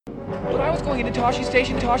But I was going into Toshi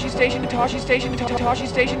Station, Toshi Station, Toshi Station, Toshi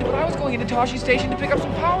Station. But I was going into Toshi Station to pick up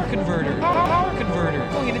some power converter. Power converter.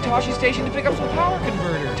 Going into Toshi Station to pick up some power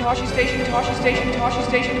converter. Toshi Station, Toshi Station, Toshi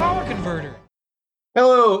Station, power converter.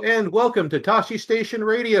 Hello and welcome to Toshi Station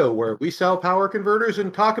Radio, where we sell power converters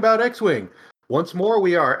and talk about X-Wing. Once more,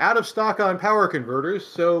 we are out of stock on power converters,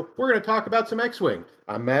 so we're going to talk about some X-Wing.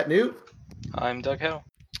 I'm Matt Newt. I'm Doug Hill.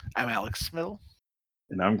 I'm Alex Smith.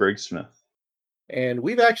 And I'm Greg Smith. And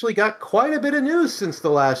we've actually got quite a bit of news since the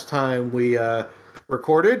last time we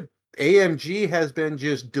recorded. AMG has been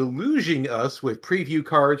just deluging us with preview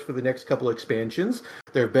cards for the next couple expansions.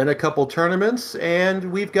 There have been a couple tournaments,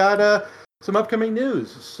 and we've got some upcoming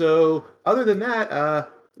news. So other than that,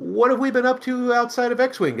 what have we been up to outside of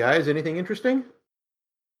X-Wing, guys? Anything interesting?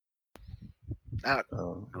 Not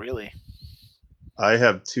really. I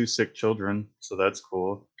have 2 sick children, so that's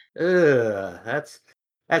cool.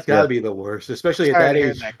 That's got to be the worst, especially Sorry at that to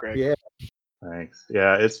hear age. that, Greg. Yeah. Thanks.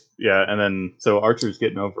 And then so Archer's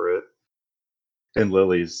getting over it, and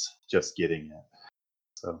Lily's just getting it.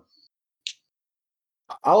 So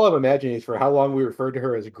All I'm imagining is for how long we referred to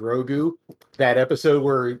her as Grogu, that episode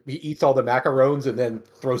where he eats all the macarons and then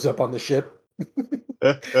throws up on the ship.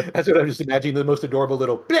 That's what I'm just imagining, the most adorable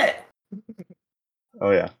little bleh.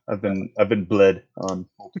 Oh yeah, I've been bled on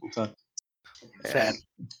multiple times. Sad.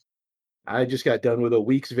 I just got done with a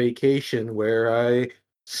week's vacation where I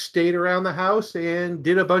stayed around the house and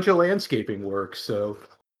did a bunch of landscaping work. So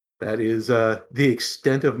that is the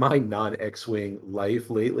extent of my non-X-Wing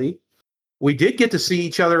life lately. We did get to see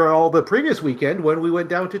each other all the previous weekend when we went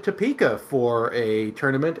down to Topeka for a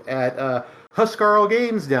tournament at Huscarl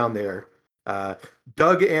Games down there.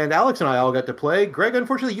 Doug and Alex and I all got to play. Greg,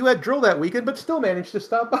 unfortunately, you had drill that weekend, but still managed to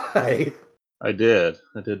stop by. I did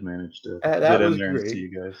manage to that get was in there great. and see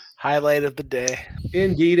you guys. Highlight of the day.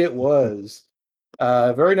 Indeed, it was.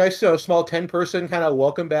 Very nice, small 10-person kind of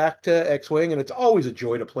welcome back to X-Wing, and it's always a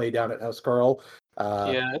joy to play down at Huscarl.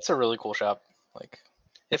 Yeah, it's a really cool shop. Like,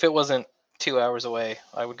 if it wasn't 2 hours away,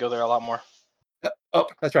 I would go there a lot more. Oh,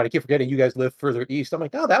 that's right. I keep forgetting you guys live further east. I'm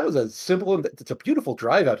like, no, that was a simple, it's a beautiful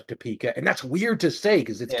drive out to Topeka, and that's weird to say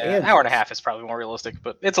because it's An hour and a half is probably more realistic,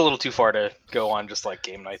 but it's a little too far to go on just like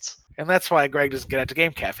game nights. And that's why Greg doesn't get out to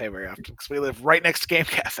Game Cafe very often, because we live right next to Game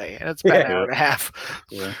Cafe, and it's about an hour and a half.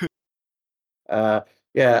 Yeah.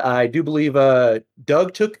 I do believe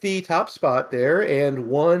Doug took the top spot there and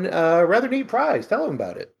won a rather neat prize. Tell him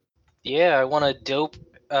about it. Yeah, I won a dope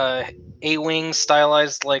A-Wing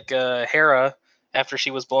stylized like Hera after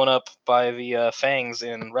she was blown up by the Fangs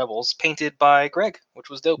in Rebels, painted by Greg, which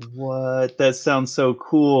was dope. What? That sounds so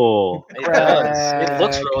cool. It does. It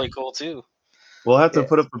looks really cool too. We'll have to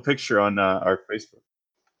put up a picture on our Facebook.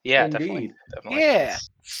 Yeah, Indeed. definitely. Yeah,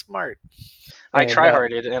 smart. I And,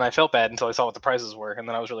 try-harded, and I felt bad until I saw what the prizes were, and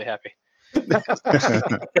then I was really happy.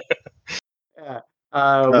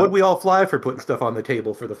 Would we all fly for putting stuff on the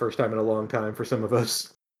table for the first time in a long time for some of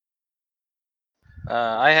us?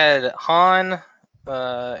 I had Han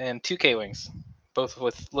and 2 K-Wings, both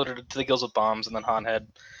loaded to the gills with bombs, and then Han had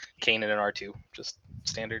Kanan and R2, just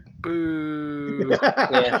standard. Boo.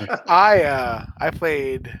 Yeah. I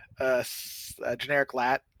played a generic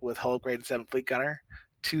lat with hull upgrade and 7 Fleet Gunner,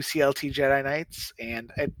 2 CLT Jedi Knights,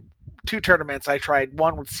 and at 2 tournaments I tried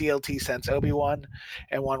one with CLT Sense Obi-Wan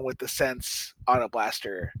and one with the Sense Auto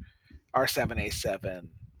Blaster R7A7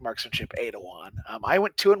 marksmanship 8-1. I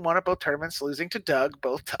went 2-1 at both tournaments, losing to Doug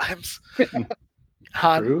both times.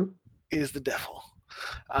 Han True. is the devil.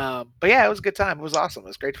 But yeah, it was a good time. It was awesome. It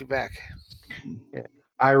was great to be back. Yeah.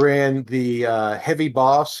 I ran the Heavy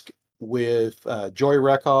Bosk with Joy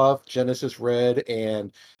Rekov, Genesis Red,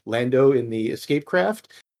 and Lando in the Escape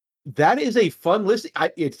Craft. That is a fun list.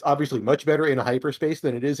 It's obviously much better in a hyperspace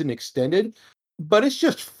than it is in extended, but it's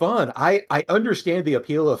just fun. I understand the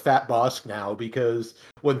appeal of Fat Bosk now, because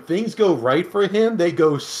when things go right for him, they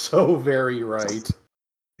go so very right.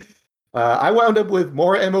 I wound up with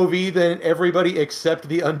more MOV than everybody except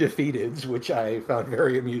the Undefeateds, which I found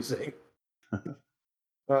very amusing.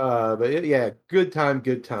 But yeah, good time.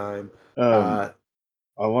 I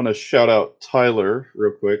want to shout out Tyler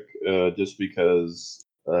real quick, just because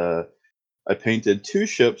I painted 2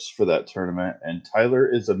 ships for that tournament, and Tyler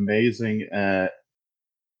is amazing at.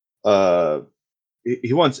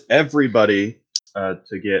 He wants everybody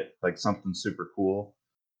to get like something super cool.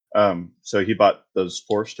 So he bought those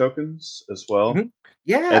Force tokens as well. Mm-hmm.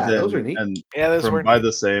 Yeah, and then, those are neat. And Yeah, those were by neat.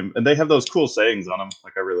 the same, and they have those cool sayings on them.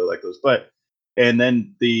 Like, I really like those. And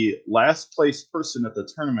then the last place person at the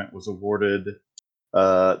tournament was awarded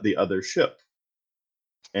the other ship,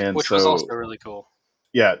 and Which so, was also really cool.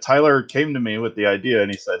 Tyler came to me with the idea,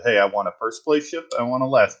 and he said, "Hey, I want a first place ship. I want a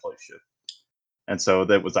last place ship." And so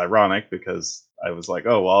that was ironic because I was like,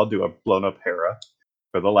 "Oh, well, I'll do a blown up Hera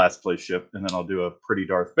for the last place ship, and then I'll do a pretty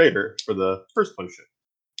Darth Vader for the first place ship."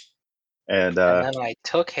 And then I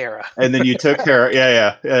took Hera. and then you took Hera,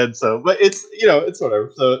 yeah. And so, but it's it's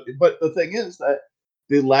whatever. So, but the thing is that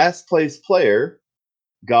the last place player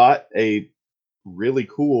got a really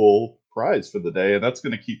cool prize for the day, and that's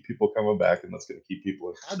going to keep people coming back, and that's going to keep people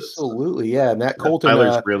interested. Absolutely, yeah. Matt So, Colton,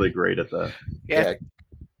 Tyler's really great at that. Yeah.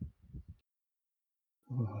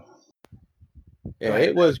 Yeah,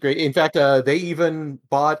 it was great. In fact, they even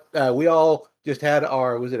bought. We all just had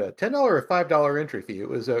our. Was it a $10 or $5 entry fee? It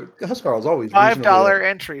was a Huskarl's always $5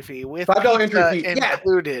 entry fee with $5 entry fee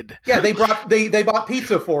included. Yeah, they bought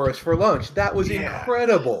pizza for us for lunch. That was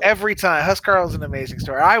incredible. Every time. Huskarl is an amazing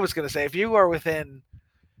story. I was going to say, if you are within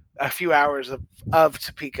a few hours of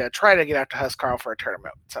Topeka, try to get out to Huskarl for a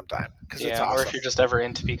tournament sometime because it's awesome. Or if you're just ever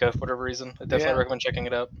in Topeka for whatever reason, I definitely recommend checking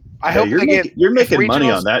it out. I hope you're making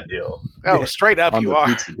money on that deal. Oh, straight up, on you the are.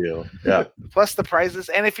 Pizza deal. Yeah. Plus the prizes,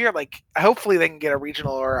 and if you're like, hopefully they can get a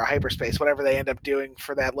regional or a hyperspace, whatever they end up doing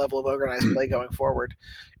for that level of organized play going forward,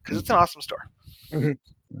 because it's an awesome store.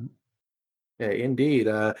 Mm-hmm. Yeah, indeed.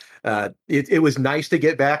 It was nice to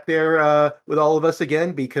get back there with all of us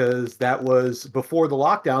again, because that was before the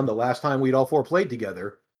lockdown, the last time we'd all four played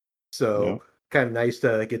together. So kind of nice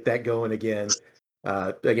to get that going again.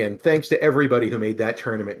 Again, thanks to everybody who made that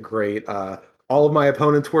tournament great. All of my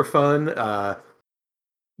opponents were fun.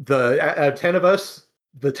 The 10 of us,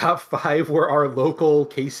 the top 5 were our local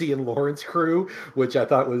Casey and Lawrence crew, which I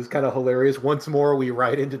thought was kind of hilarious. Once more, we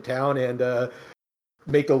ride into town and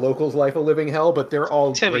make the locals' life a living hell, but they're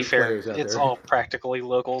all to great be fair, players out it's there. all practically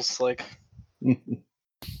locals. Like,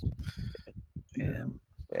 Yeah.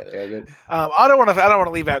 I don't want to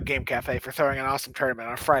leave out Game Cafe for throwing an awesome tournament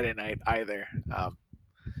on Friday night either.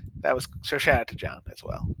 That was so. Shout out to John as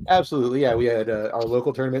well. Absolutely, yeah. We had our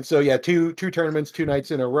local tournament. So yeah, two tournaments, 2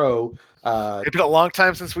 nights in a row. It's been a long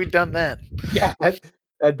time since we'd done that. Yeah,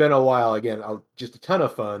 that'd been a while. Again, just a ton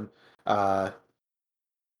of fun.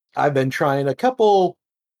 I've been trying a couple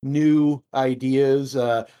new ideas.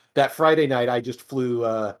 That Friday night, I just flew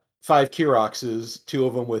 5 Kiroxes, 2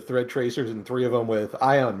 of them with thread tracers and 3 of them with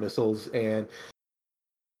ion missiles. And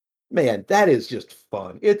man, that is just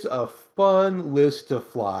fun. It's a fun list to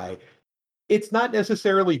fly. It's not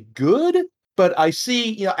necessarily good, but I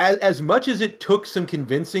see, as much as it took some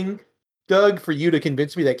convincing, Doug, for you to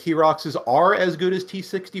convince me that Kiroxes are as good as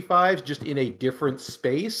T65s, just in a different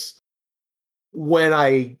space. When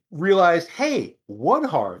I realized, hey,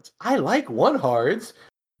 1-hards, I like 1-hards,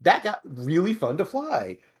 that got really fun to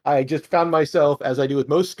fly. I just found myself, as I do with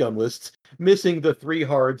most scum lists, missing the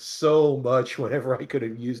 3-hards so much whenever I could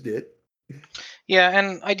have used it. Yeah,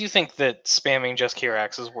 and I do think that spamming just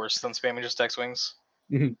Kirax is worse than spamming just X-Wings.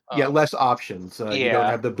 Yeah, less options. You don't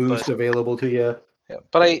have the boost available to you. Yeah,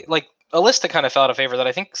 but I like a list that kind of fell out of favor that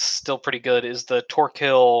I think is still pretty good is the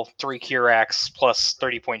Torkill 3 Kirax plus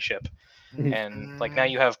 30-point ship. And like now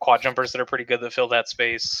you have quad jumpers that are pretty good that fill that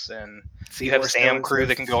space, and you have Sam crew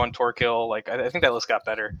that can go on Torkill. Like I think that list got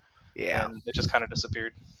better. Yeah, and it just kind of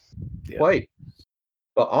disappeared. Yeah. Quite.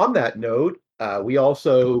 But on that note, we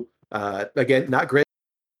also again, not Greg,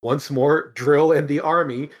 once more, Drill and the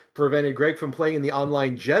Army prevented Greg from playing in the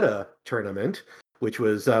online Jeddah tournament, which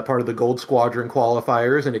was part of the Gold Squadron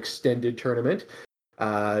qualifiers, an extended tournament.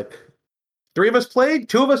 3 of us played,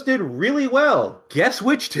 2 of us did really well. Guess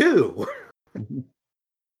which 2? I mean,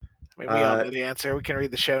 we all know the answer. We can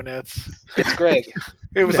read the show notes. It's Greg.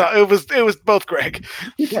 It was both Greg.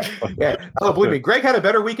 Yeah. Oh, believe me, Greg had a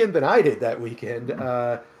better weekend than I did that weekend.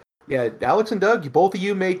 Yeah, Alex and Doug, both of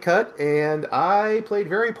you made cut, and I played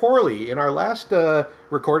very poorly. In our last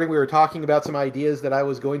recording, we were talking about some ideas that I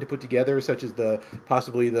was going to put together, such as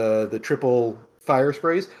possibly the triple fire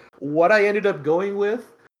sprays. What I ended up going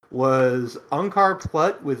with was Unkar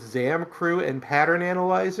Plut with Zam crew and pattern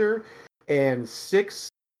analyzer, and 6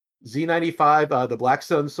 Z95, the Black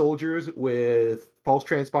Sun soldiers with false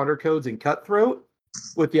transponder codes and cutthroat,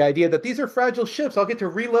 with the idea that these are fragile ships. I'll get to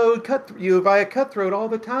reload you via cutthroat all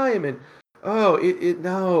the time. And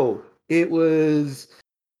it was,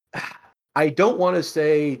 I don't want to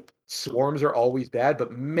say swarms are always bad,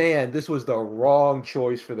 but man, this was the wrong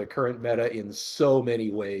choice for the current meta in so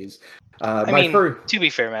many ways. To be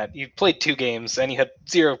fair, Matt, you played 2 games and you had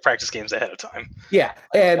 0 practice games ahead of time. Yeah,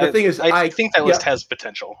 and the thing is, I think that list has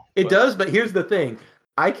potential. It does, but here's the thing.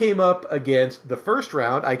 I came up against the first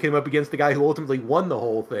round. I came up against the guy who ultimately won the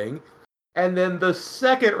whole thing. And then the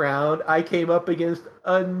second round, I came up against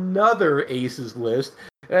another aces list.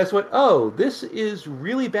 And I just went, oh, this is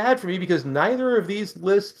really bad for me because neither of these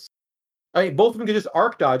lists, I mean, both of them can just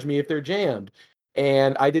arc dodge me if they're jammed.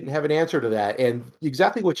 And I didn't have an answer to that. And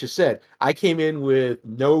exactly what you said, I came in with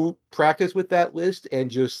no practice with that list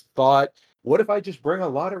and just thought, what if I just bring a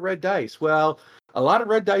lot of red dice? Well, a lot of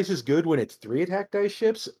red dice is good when it's 3 attack dice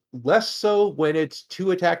ships, less so when it's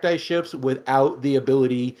 2 attack dice ships without the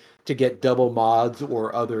ability to get double mods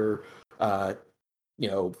or other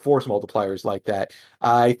force multipliers like that.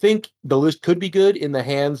 I think the list could be good in the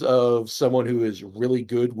hands of someone who is really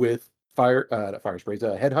good with not fire sprays,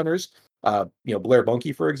 headhunters. Blair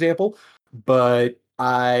Bunky, for example. But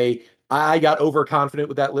I got overconfident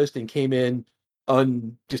with that list and came in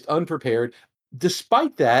just unprepared.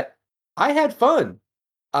 Despite that, I had fun.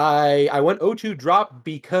 I went 0-2 drop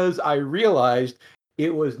because I realized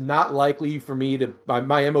it was not likely for me to.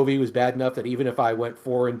 My MOV was bad enough that even if I went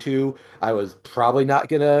 4-2, I was probably not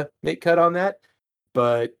gonna make cut on that.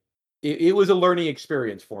 But it was a learning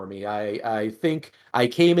experience for me. I think I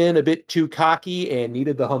came in a bit too cocky and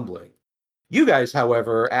needed the humbling. You guys,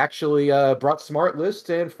 however, actually brought smart lists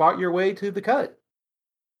and fought your way to the cut.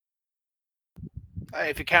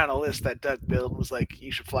 If you count a list that Doug built was like,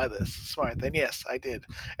 you should fly this smart, then yes, I did,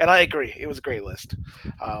 and I agree. It was a great list.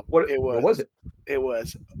 What was it? It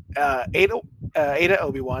was Ada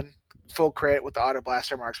Obi-Wan, full crit with the auto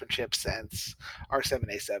blaster marksmanship sense,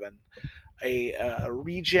 R7A7, a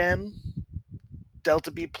regen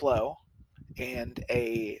Delta B Plo, and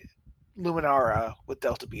a Luminara with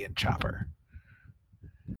Delta B and Chopper.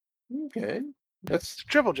 Okay. That's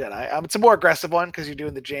triple Jedi. It's a more aggressive one because you're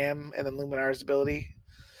doing the jam and then Luminar's ability.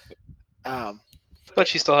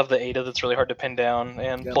 But you still have the Ada that's really hard to pin down,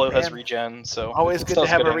 and Plo has regen, so always good to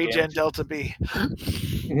have a regen Delta B.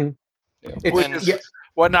 Mm-hmm.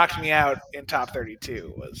 What knocked me out in top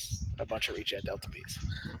 32 was a bunch of regen Delta Bs.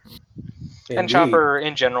 And Chopper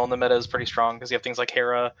in general in the meta is pretty strong because you have things like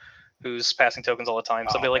Hera, who's passing tokens all the time.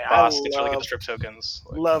 Somebody like Boss gets really good to strip tokens.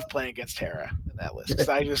 Love playing against Hera in that list because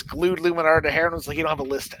I just glued Luminar to Hera and was like, you don't have a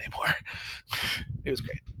list anymore. It was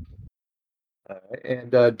great.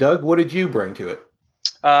 And Doug, what did you bring to it?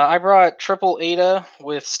 I brought triple Ada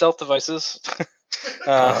with stealth devices.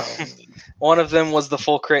 One of them was the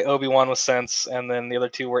full crit Obi-Wan with sense, and then the other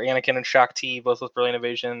two were Anakin and Shaak Ti, both with brilliant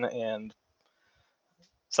evasion and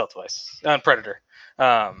stealth device and Predator.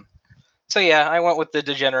 So yeah, I went with the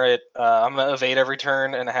degenerate. I'm gonna evade every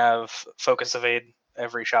turn and have focus evade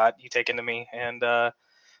every shot you take into me. And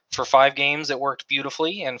for 5 games, it worked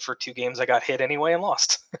beautifully, and for 2 games, I got hit anyway and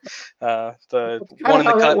lost. The one in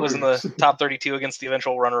the cut was in the top 32 against the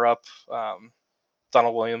eventual runner-up,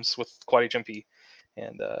 Donald Williams with Quad HMP,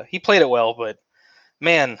 and he played it well, but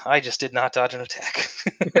man, I just did not dodge an attack.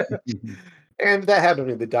 And that happened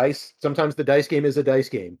with the dice. Sometimes the dice game is a dice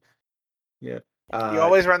game. Yeah. You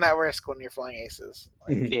always run that risk when you're flying aces.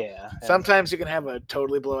 Yeah. Sometimes you can have a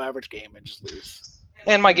totally below average game and just lose.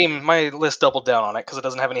 And my list doubled down on it because it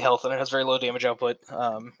doesn't have any health and it has very low damage output.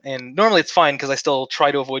 And normally it's fine because I still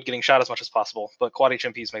try to avoid getting shot as much as possible, but quad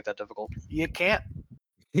HMPs make that difficult. You can't.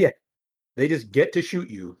 Yeah. They just get to shoot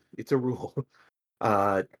you. It's a rule.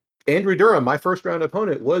 Andrew Durham, my first round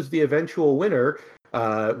opponent, was the eventual winner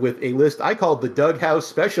with a list I called the Doug House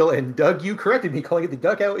Special, and Doug, you corrected me, calling it the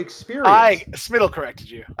Doug House Experience. Smiddle corrected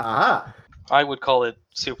you. Aha. I would call it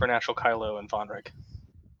Supernatural Kylo and Von Reg.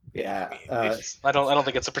 Yeah. I don't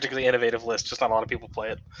think it's a particularly innovative list. Just not a lot of people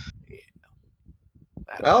play it.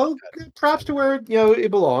 Well, props to where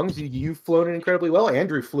it belongs. You've flown it incredibly well.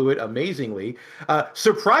 Andrew flew it amazingly.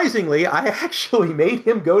 Surprisingly, I actually made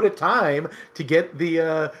him go to time to get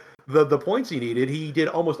the points he needed. He did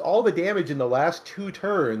almost all the damage in the last 2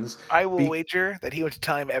 turns. I will wager that he went to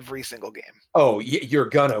time every single game. Oh, you're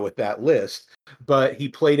gonna with that list. But he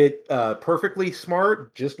played it perfectly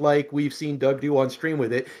smart, just like we've seen Doug do on stream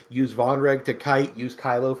with it. Use Von Reg to kite, use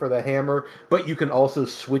Kylo for the hammer, but you can also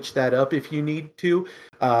switch that up if you need to.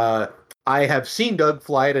 I have seen Doug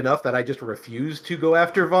fly it enough that I just refuse to go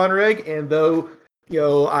after Von Reg, and though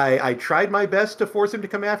I tried my best to force him to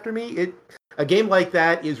come after me, a game like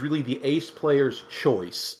that is really the ace player's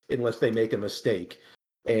choice unless they make a mistake.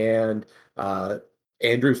 And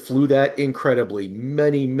Andrew flew that incredibly.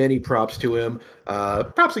 Many, many props to him.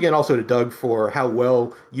 Props again also to Doug for how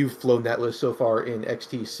well you've flown that list so far in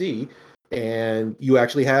XTC. And you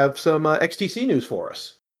actually have some XTC news for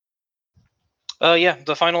us. Yeah,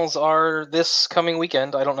 the finals are this coming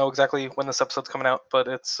weekend. I don't know exactly when this episode's coming out, but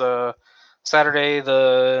it's Saturday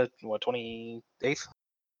the 28th?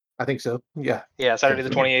 I think so. Yeah. Yeah, Saturday the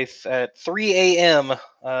 28th at 3 a.m.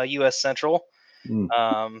 U.S. Central.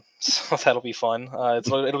 So that'll be fun.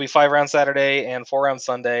 It'll be 5 rounds Saturday and 4 rounds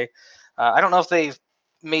Sunday. I don't know if they've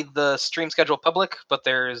made the stream schedule public, but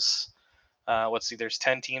there's there's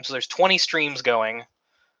 10 teams, so there's 20 streams going.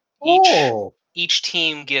 Each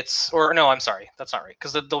team gets, or no, I'm sorry, that's not right,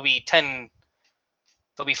 because there'll be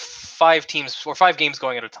 5 teams or 5 games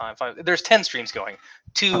going at a time. There's 10 streams going,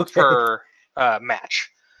 2 per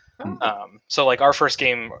match. So like our first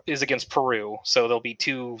game is against Peru, so there'll be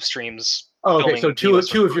 2 streams. Oh, okay. So two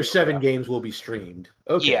of your 7 games will be streamed.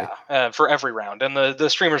 Okay. Yeah, for every round, and the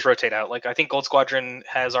streamers rotate out. Like I think Gold Squadron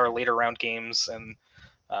has our later round games, and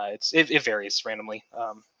it varies randomly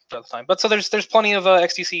throughout the time. But so there's plenty of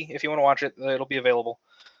XTC if you want to watch it. It'll be available.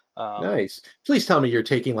 Nice. Please tell me you're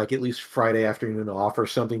taking like at least Friday afternoon off or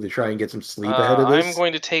something to try and get some sleep ahead of this. I'm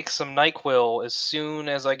going to take some NyQuil as soon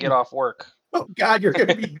as I get off work. Oh God, you're going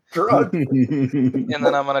to be drunk. And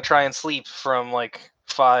then I'm going to try and sleep from like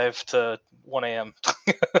 5 to 1 a.m.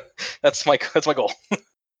 That's my goal.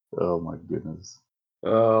 Oh my goodness.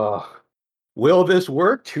 Will this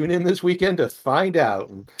work? Tune in this weekend to find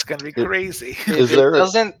out. It's going to be crazy. If it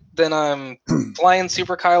doesn't, then I'm flying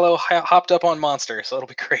Super Kylo hopped up on Monster, so it'll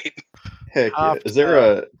be great. Heck yeah. Is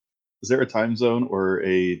there a time zone or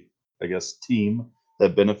a team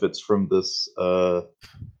that benefits from this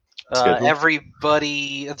schedule?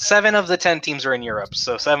 Everybody, 7 of the 10 teams are in Europe,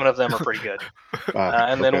 so 7 of them are pretty good.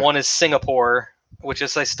 And then 1 is Singapore, which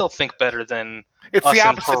is I still think better than it's us the in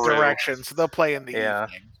opposite Peru. direction, so they'll play in the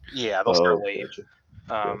evening. Yeah, they'll start late.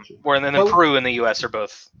 Gotcha. Where then Peru and the US are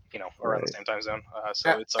both, around the same time zone.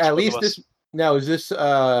 So it's at least this. Now, is this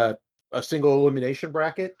a single elimination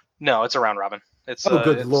bracket? No, it's a round robin. It's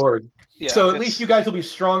good lord! Yeah, so at least you guys will be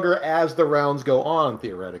stronger as the rounds go on,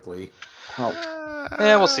 theoretically.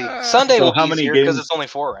 Yeah, we'll see. Sunday will be easier because it's only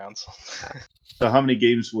 4 rounds. So how many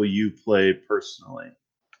games will you play personally?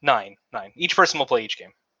 9. Each person will play each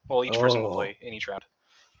game. Well, each person will play in each round.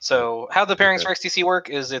 So how the pairings for XTC work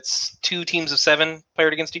is it's 2 teams of 7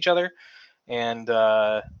 paired against each other, and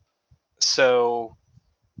so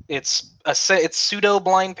it's pseudo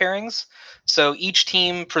blind pairings. So each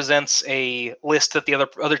team presents a list that the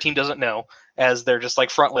other team doesn't know, as they're just like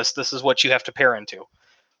front list. This is what you have to pair into,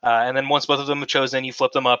 and then once both of them have chosen, you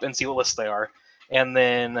flip them up and see what lists they are. And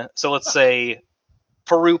then so let's say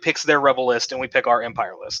Peru picks their Rebel list and we pick our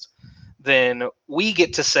Empire list. Then we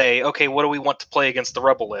get to say, okay, what do we want to play against the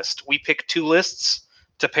Rebel list? We pick 2 lists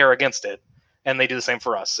to pair against it, and they do the same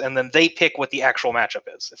for us. And then they pick what the actual matchup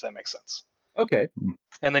is, if that makes sense. Okay.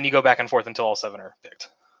 And then you go back and forth until all 7 are picked.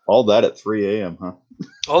 All that at 3 a.m., huh?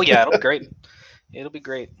 Oh, yeah, it'll be great. It'll be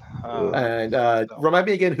great. And remind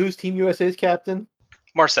me again, who's Team USA's captain?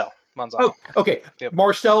 Marcel Manzano. Oh, okay. Yep.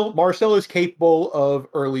 Marcel is capable of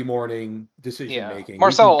early morning decision making.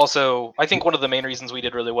 Marcel also, I think one of the main reasons we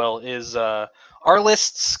did really well is our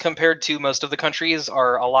lists compared to most of the countries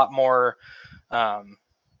are a lot more.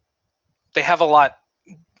 They have a lot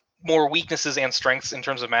more weaknesses and strengths in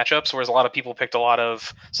terms of matchups, whereas a lot of people picked a lot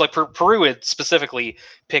of. So like Peru had specifically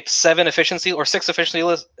picked 7 efficiency or 6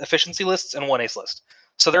 efficiency lists and 1 ace list.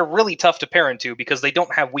 So they're really tough to pair into because they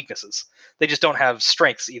don't have weaknesses. They just don't have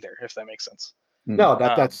strengths either, if that makes sense. No,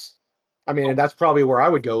 that's. I mean, that's probably where I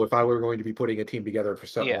would go if I were going to be putting a team together for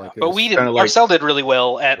something like this. But we did. Marcel did really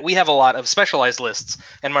well at. We have a lot of specialized lists,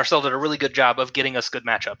 and Marcel did a really good job of getting us good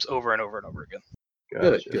matchups over and over and over again.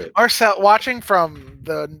 Gotcha. Good. Marcel, watching from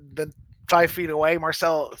the 5 feet away,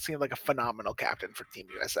 Marcel seemed like a phenomenal captain for Team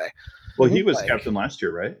USA. Well, he was captain last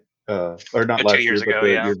year, right? Or not 2 last years year, ago, but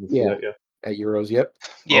the yeah. year before that, At Euros, yep.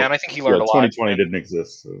 Yeah, and I think he learned a lot. 2020 didn't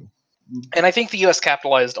exist, so. And I think the U.S.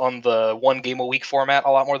 capitalized on the 1 game a week format a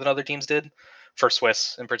lot more than other teams did. For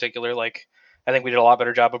Swiss in particular, like I think we did a lot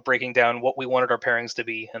better job of breaking down what we wanted our pairings to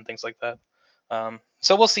be and things like that.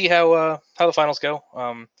 So we'll see how the finals go.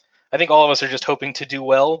 I think all of us are just hoping to do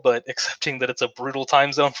well, but accepting that it's a brutal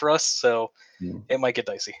time zone for us, so it might get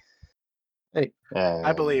dicey. Hey,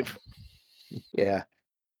 I believe. Yeah,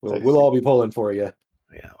 we'll all be pulling for you.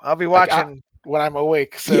 Yeah, I'll be watching when I'm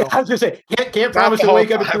awake. So yeah, I was gonna say can't promise to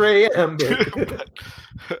wake up at 3 a.m.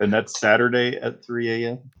 And that's Saturday at 3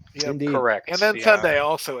 a.m. Yep. Indeed. Correct. And then Sunday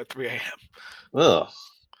also at 3 a.m. Ugh.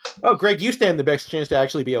 Oh, Greg, you stand the best chance to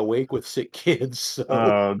actually be awake with sick kids. So.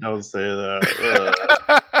 Oh, don't say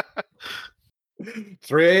that.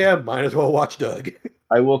 3 a.m. Might as well watch Doug.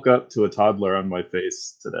 I woke up to a toddler on my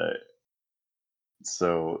face today.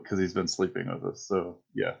 So, because he's been sleeping with us. So,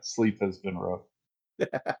 yeah, sleep has been rough.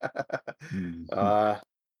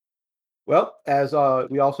 Well, as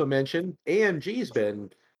we also mentioned, AMG's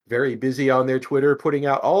been very busy on their Twitter, putting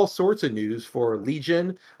out all sorts of news for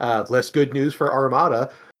Legion, less good news for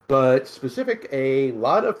Armada. but specific, a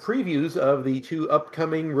lot of previews of the 2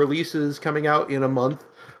 upcoming releases coming out in a month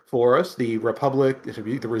for us: the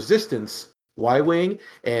Resistance Y-Wing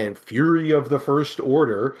and Fury of the First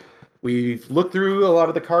Order. We've looked through a lot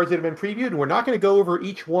of the cards that have been previewed, and we're not going to go over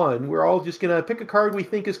each one. We're all just going to pick a card we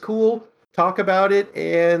think is cool, talk about it,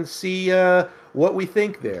 and see what we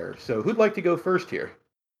think there. So who'd like to go first here?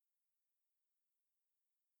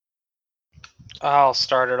 I'll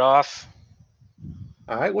start it off.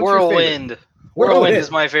 All right, what's your favorite? Whirlwind. Whirlwind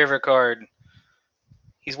is my favorite card.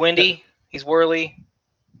 He's windy, he's whirly,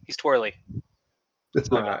 he's twirly.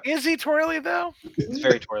 Is he twirly though? It's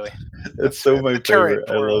very twirly. It's so my favorite.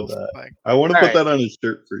 I love that. Like, I want to All put that on a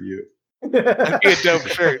shirt for you. that'd be a dope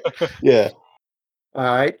shirt. Yeah. All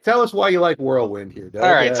right, tell us why you like Whirlwind here, Doug.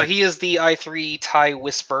 All right, so he is the I3 TIE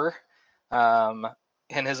Whisper.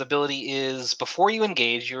 And his ability is, before you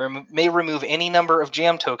engage, you may remove any number of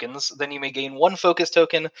jam tokens. Then you may gain 1 focus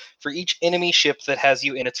token for each enemy ship that has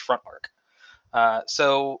you in its front arc.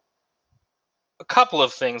 So a couple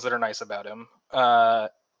of things that are nice about him.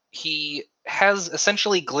 He has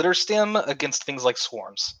essentially glitter stem against things like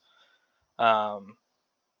swarms. And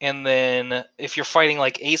then if you're fighting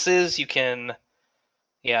like aces, you can...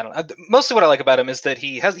 Yeah, I don't know. Mostly what I like about him is that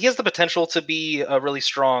he has the potential to be a really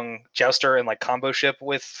strong jouster and like combo ship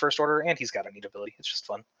with First Order, and he's got a neat ability. It's just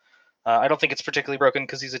fun. I don't think it's particularly broken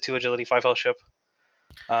because he's a 2 agility 5 health ship.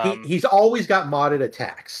 He's always got modded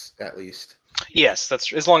attacks, at least. Yes,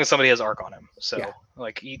 that's as long as somebody has arc on him. So Yeah.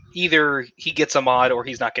 like either he gets a mod or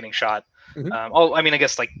he's not getting shot. Mhm. I mean, I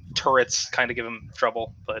guess like turrets kind of give him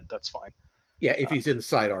trouble, but that's fine. Yeah, if he's in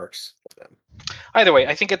side arcs. Either way,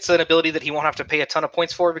 I think it's an ability that he won't have to pay a ton of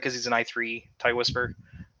points for because he's an I3 TIE Whisper,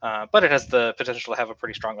 but it has the potential to have a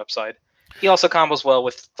pretty strong upside. He also combos well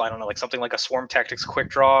with, I don't know, like something like a Swarm Tactics Quick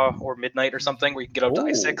Draw or Midnight or something where you can get up to Ooh.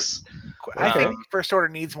 I6. I think First Order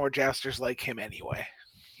needs more jousters like him anyway.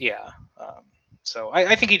 Yeah. So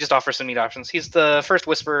I think he just offers some neat options. He's the first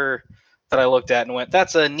Whisper that I looked at and went,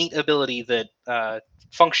 that's a neat ability that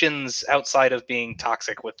functions outside of being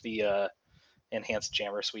toxic with the enhanced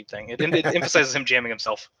jammer sweep thing. It emphasizes him jamming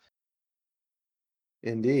himself.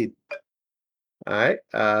 Indeed. All right.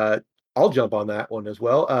 I'll jump on that one as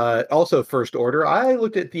well. Also, First Order. I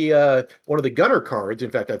looked at the one of the Gunner cards.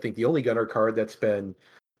 In fact, I think the only Gunner card that's been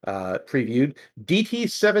previewed.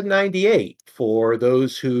 DT-798 for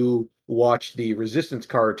those who watched the Resistance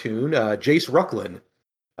cartoon. Jace Rucklin,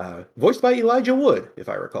 voiced by Elijah Wood, if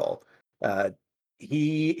I recall.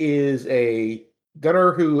 He is a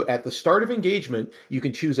Gunner who, at the start of engagement, you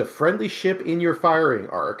can choose a friendly ship in your firing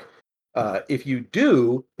arc. If you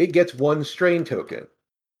do, it gets 1 strain token.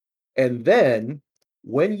 And then,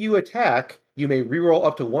 when you attack, you may reroll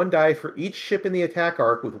up to 1 die for each ship in the attack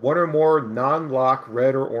arc with 1 or more non-lock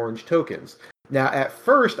red or orange tokens. Now, at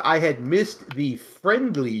first, I had missed the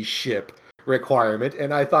friendly ship requirement,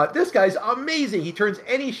 and I thought, this guy's amazing! He turns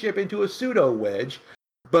any ship into a pseudo-wedge.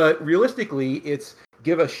 But realistically, it's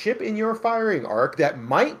give a ship in your firing arc that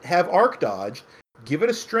might have arc dodge, give it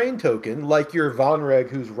a strain token, like your Vonreg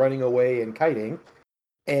who's running away and kiting,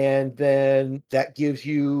 and then that gives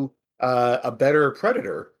you a better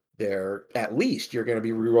Predator there. At least you're going to be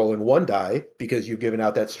rerolling 1 die because you've given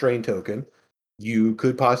out that strain token. You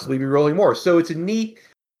could possibly be rolling more. So it's a neat...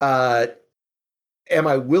 am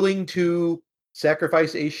I willing to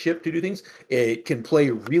sacrifice a ship to do things? It can play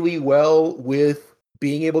really well with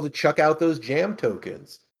being able to chuck out those jam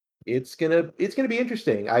tokens. It's gonna be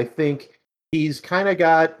interesting. I think he's kind of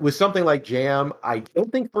got, with something like jam, I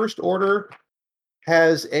don't think First Order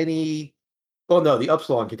has any... Well, no, the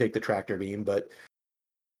Upsilon can take the tractor beam, but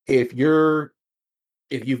if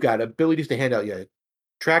you've got abilities to hand out,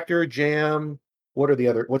 tractor, jam, what's the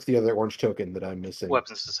other orange token that I'm missing?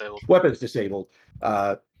 Weapons disabled. Weapons disabled.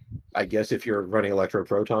 I guess if you're running Electro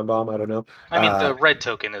Proton Bomb, I don't know. I mean, the red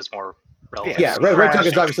token is more relevant. Yeah, red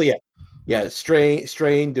token's obviously, yeah,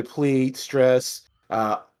 strain, deplete, stress,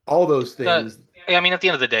 all those things. I mean, at the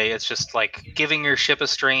end of the day, it's just like giving your ship a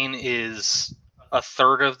strain is a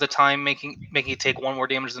third of the time making it take 1 more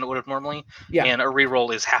damage than it would have normally. Yeah. And a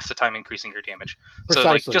reroll is half the time increasing your damage. Precisely,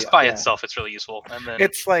 so like just by itself, it's really useful. And then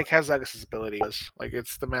It's like Hazagas's ability is. Like,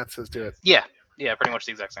 it's the math says do it. yeah, pretty much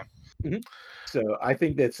the exact same. Mm-hmm. So I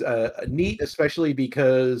think that's neat, especially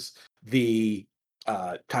because the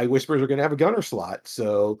TIE Whisperers are going to have a Gunner slot.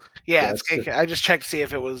 So yeah, I just checked to see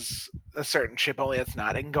if it was a certain ship only. It's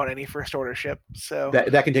not. It can go on any First Order ship. So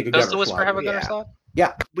that can take a Gunner slot. Does the Whisper have a Gunner slot?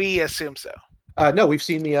 Yeah, we assume so. No, we've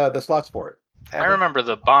seen the slots for it. I remember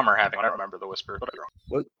the Bomber having. I don't remember the Whisper.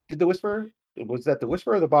 What did the Whisper? Was that the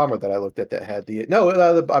Whisper or the Bomber that I looked at that had the? No,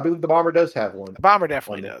 I believe the Bomber does have one. The Bomber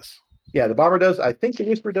definitely does. Yeah, the bomber does. I think the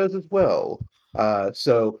Whisper does as well.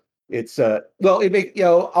 So it's it makes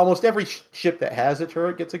almost every ship that has a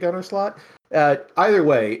turret gets a gunner slot. Either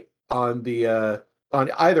way, on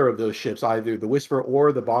either of those ships, either the Whisper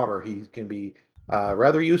or the bomber, he can be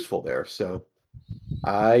rather useful there. So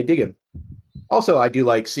I dig him. Also, I do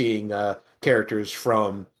like seeing characters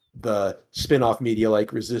from the spin-off media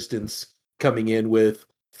like Resistance coming in with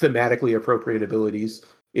thematically appropriate abilities.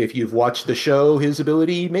 If you've watched the show, his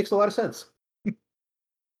ability makes a lot of sense.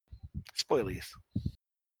 Spoilies.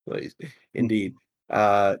 Indeed.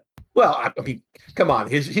 Well, I mean, come on.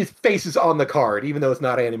 His face is on the card. Even though it's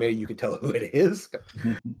not animated, you can tell who it is.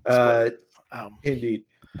 Indeed.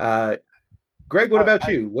 Greg, what about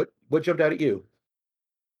you? What jumped out at you?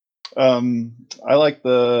 I like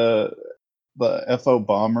the FO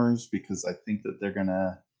bombers because I think that they're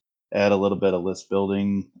gonna add a little bit of list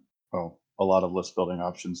building. Well, a lot of list building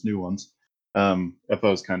options, new ones.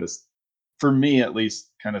 FO's kind of, for me at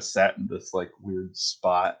least, kind of sat in this like weird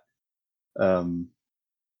spot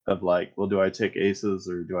of like, well, do I take aces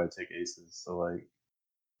or do I take aces? So like,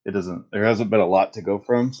 there hasn't been a lot to go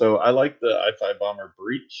from. So I like the I-5 bomber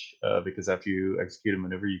breach because after you execute a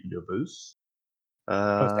maneuver, you can do a boost.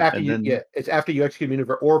 It's after you execute a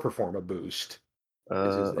maneuver or perform a boost.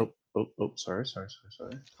 Sorry.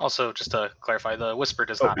 Also, just to clarify, the Whisper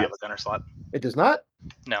does not have a gunner slot. It does not?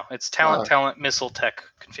 No, it's talent, missile, tech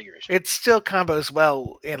configuration. It still combos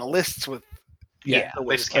well in lists with. Yeah,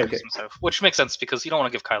 they just can't use himself, which makes sense because you don't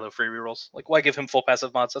want to give Kylo free rerolls. Like, why give him full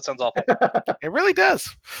passive mods? That sounds awful. It really does.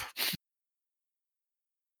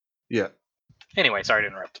 Yeah. Anyway, sorry to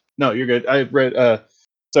interrupt. No, you're good. I read.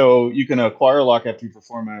 So you can acquire a lock after you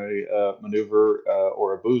perform a maneuver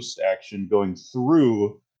or a boost action going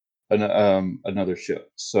through another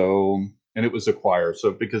ship. So, and it was acquire. So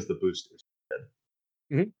because the booster's dead.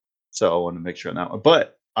 Mm-hmm. So I want to make sure on that one.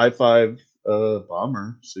 But I-5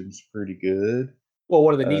 bomber seems pretty good. Well,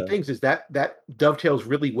 one of the neat things is that dovetails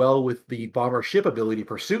really well with the bomber ship ability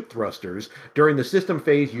Pursuit Thrusters. During the system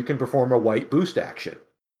phase, you can perform a white boost action.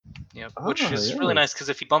 Yeah, which is really nice because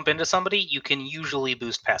if you bump into somebody, you can usually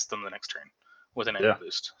boost past them the next turn with an enemy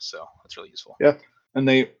boost. So that's really useful. Yeah, and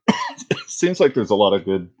it seems like there's a lot of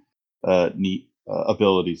good, neat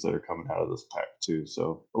abilities that are coming out of this pack too.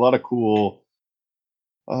 So a lot of cool,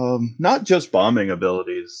 not just bombing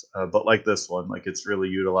abilities, but like this one, like it's really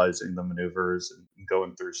utilizing the maneuvers and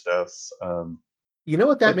going through stuff. You know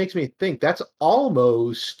what that makes me think? That's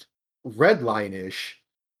almost Redline-ish.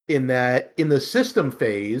 In that, in the system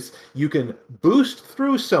phase, you can boost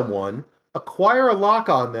through someone, acquire a lock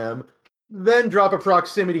on them, then drop a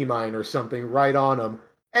proximity mine or something right on them,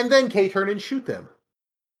 and then K-turn and shoot them.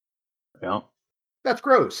 Yeah, that's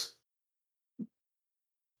gross.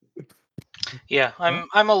 Yeah,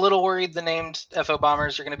 I'm a little worried the named FO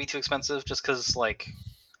bombers are going to be too expensive, just because like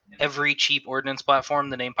every cheap ordnance platform,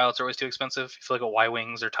 the named pilots are always too expensive. If you look at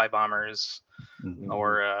Y-wings or TIE bombers,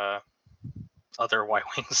 or other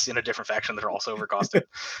Y-wings in a different faction that are also overcosted.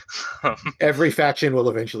 Every faction will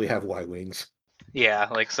eventually have Y-wings. Yeah,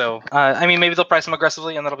 like so. I mean, maybe they'll price them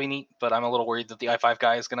aggressively, and that'll be neat. But I'm a little worried that the I-5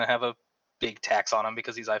 guy is going to have a big tax on him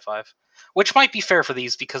because he's I-5, which might be fair for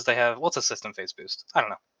these because they have what's a system phase boost. I don't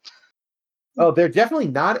know. Oh, they're definitely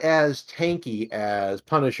not as tanky as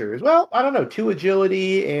Punishers. Well, I don't know, 2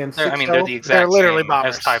 agility and 6 they're the exact literally same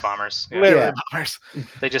bombers. as TIE bombers. Yeah. Literally bombers.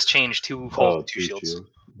 They just changed 2 shields.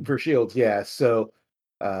 For shields, yeah. So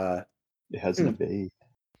it has an evade.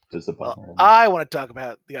 Does the bomber? Well, I want to talk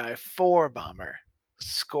about the I-4 bomber,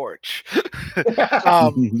 Scorch.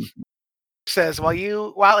 Says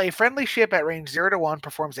while a friendly ship at range 0 to 1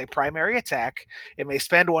 performs a primary attack, it may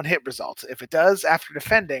spend 1 hit result. If it does, after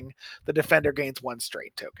defending, the defender gains 1 strain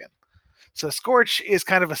token. So Scorch is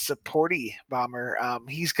kind of a supporty bomber.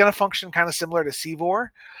 He's going to function kind of similar to Seavor.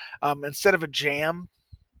 Instead of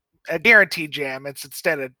a guaranteed jam, it's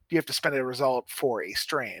instead you have to spend a result for a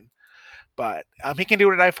strain. But he can do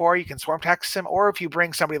it at I-4. You can swarm tax him, or if you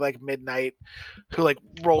bring somebody like Midnight, who like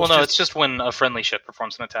rolls. Well, no, it's just when a friendly ship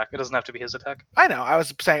performs an attack. It doesn't have to be his attack. I know. I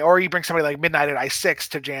was saying, or you bring somebody like Midnight at I-6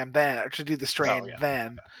 to jam then, or to do the strain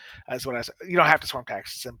then. That's what I said. You don't have to swarm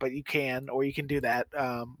tax him, but you can, or you can do that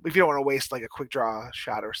if you don't want to waste like a quick draw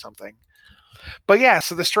shot or something. But yeah,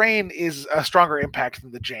 so the strain is a stronger impact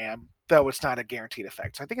than the jam, though it's not a guaranteed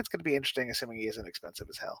effect. So I think it's going to be interesting, assuming he isn't expensive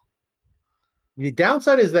as hell. The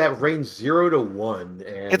downside is that range 0 to 1,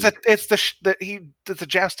 and it's a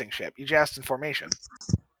jousting ship. You joust in formation.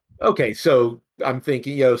 Okay, so I'm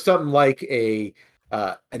thinking, something like a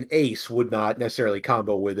an ace would not necessarily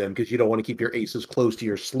combo with them because you don't want to keep your aces close to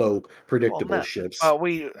your slow, predictable no. ships.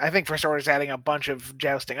 I think First Order is adding a bunch of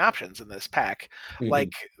jousting options in this pack,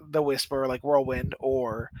 like the Whisper, like Whirlwind,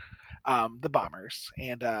 or the Bombers,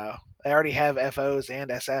 and they already have FOs and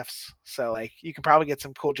SFs, so like you can probably get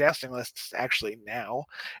some cool jousting lists actually now,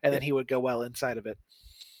 and then he would go well inside of it.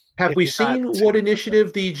 Have if we he's not seen too- what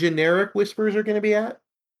initiative the generic Whispers are going to be at?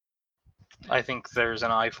 I think there's an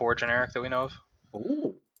I4 generic that we know of.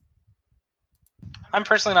 Ooh. I'm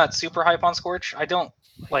personally not super hype on Scorch. I don't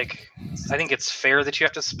like. I think it's fair that you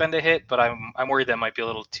have to spend a hit, but I'm worried that might be a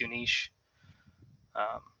little too niche.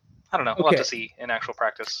 I don't know. We'll have to see in actual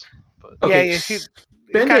practice. But Okay,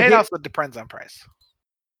 it also depends on price.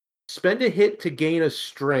 Spend a hit to gain a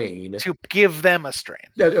strain. To give them a strain.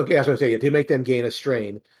 Okay, that's what I'm saying. To make them gain a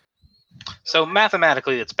strain. So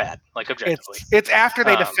mathematically, it's bad. Like objectively, it's after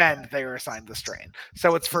they defend, they are assigned the strain.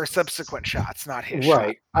 So it's for subsequent shots, not his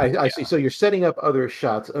right. shot. I see. So you're setting up other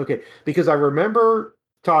shots. Okay, because I remember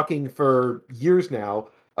talking for years now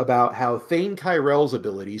about how Thane Tyrell's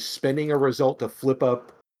ability, spending a result to flip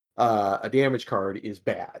up a damage card, is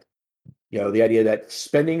bad. You know, the idea that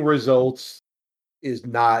spending results is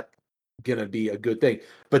not going to be a good thing.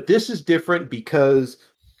 But this is different because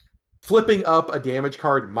flipping up a damage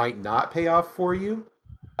card might not pay off for you.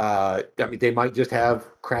 I mean, they might just have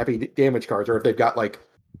crappy damage cards, or if they've got like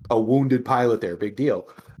a wounded pilot there, big deal.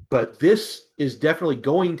 But this is definitely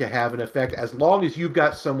going to have an effect as long as you've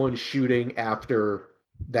got someone shooting after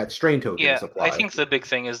that strain token is applied. I think the big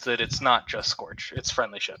thing is that it's not just Scorch; it's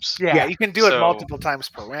friendly ships. Yeah, you can do it multiple times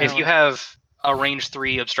per round. If you have a range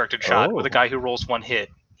 3 obstructed shot with a guy who rolls one hit,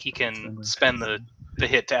 he can spend the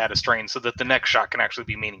hit to add a strain so that the next shot can actually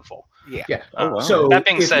be meaningful. Yeah. So that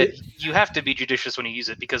being said, you have to be judicious when you use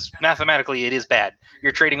it because mathematically it is bad.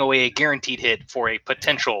 You're trading away a guaranteed hit for a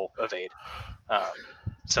potential evade.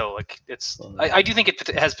 So like I do think it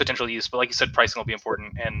has potential use, but like you said, pricing will be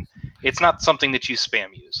important, and it's not something that you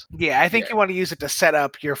spam use. Yeah, I think you want to use it to set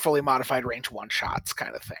up your fully modified range 1 shots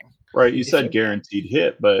kind of thing. Right. You said guaranteed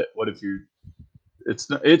hit, but what if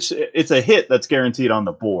it's a hit that's guaranteed on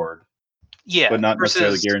the board. Yeah, but not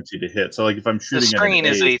necessarily guaranteed to hit. So like if I'm shooting the strain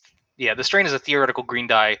the strain is a theoretical green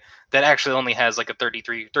die that actually only has like a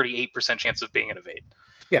 38% chance of being an evade.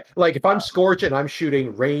 Yeah, like if I'm Scorch and I'm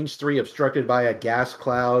shooting range 3 obstructed by a gas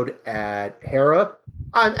cloud at Hera,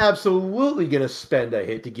 I'm absolutely going to spend a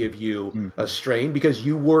hit to give you a strain because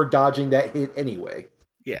you were dodging that hit anyway.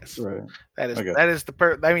 Yes, right. That is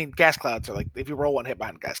I mean, gas clouds are like if you roll one hit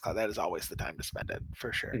behind gas cloud, that is always the time to spend it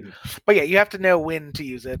for sure. But yeah, you have to know when to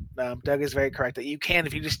use it. Doug is very correct that you can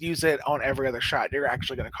if you just use it on every other shot, you're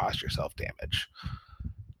actually going to cost yourself damage.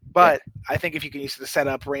 But I think if you can use it to set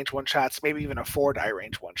up range 1 shots, maybe even a 4-die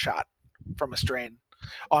range 1 shot from a strain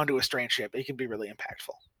onto a strain ship, it can be really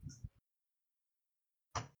impactful.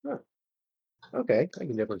 Okay, I can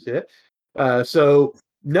definitely see it. So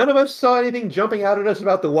none of us saw anything jumping out at us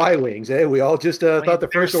about the Y-Wings, eh? We all just thought the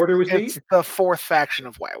First Order was neat. It's the 4th faction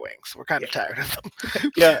of Y-Wings. We're kind of tired of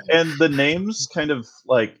them. Yeah, and the names kind of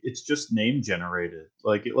like, it's just name generated.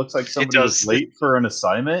 Like, it looks like somebody was late for an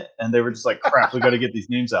assignment, and they were just like, crap, we got to get these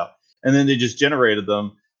names out. And then they just generated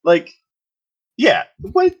them. Like, yeah,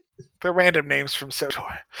 what? The random names from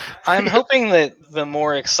SOTOR. I'm hoping that the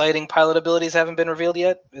more exciting pilot abilities haven't been revealed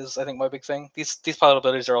yet, is I think my big thing. These pilot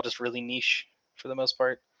abilities are all just really niche for the most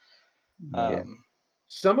part.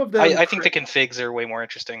 Some of them, I think the configs are way more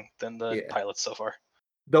interesting than the pilots so far.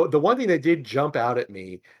 The one thing that did jump out at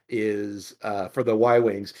me is for the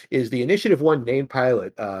Y-Wings is the Initiative 1 named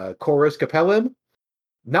pilot, Chorus Capellum.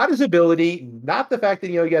 Not his ability, not the fact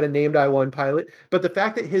that you got a named I-1 pilot, but the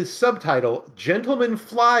fact that his subtitle, Gentleman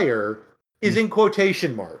Flyer, is in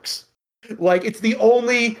quotation marks. Like, it's the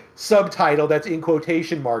only subtitle that's in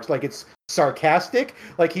quotation marks. Like, it's sarcastic.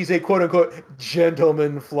 Like, he's a quote-unquote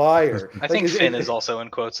gentleman flyer. I think Finn is also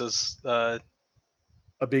in quotes as a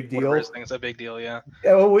big deal. I think it's a big deal, yeah.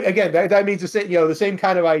 Oh, again, that means the same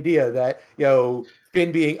kind of idea that,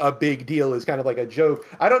 Finn being a big deal is kind of like a joke.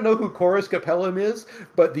 I don't know who Chorus Capellum is,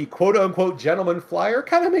 but the quote-unquote gentleman flyer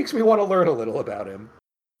kind of makes me want to learn a little about him.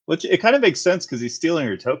 Which it kind of makes sense because he's stealing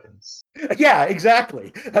your tokens. Yeah,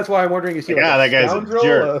 exactly. That's why I'm wondering, is he that guy's scoundrel? A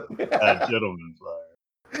jerk. A gentleman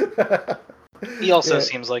flyer. He also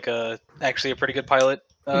seems like actually a pretty good pilot,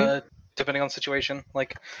 depending on the situation.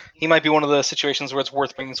 Like, he might be one of the situations where it's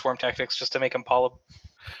worth bringing swarm tactics just to make him polyp.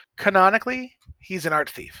 Canonically, he's an art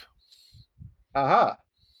thief. Aha.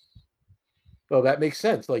 Well, that makes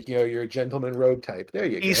sense. Like, you're a gentleman rogue type. There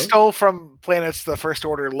you go. He stole from planets the First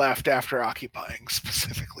Order left after occupying,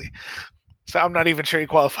 specifically. So I'm not even sure he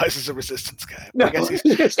qualifies as a resistance guy. No, I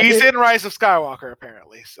guess he's in Rise of Skywalker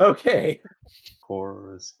apparently. So. Okay.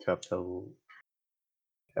 Horus Capel.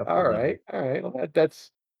 All right. Well,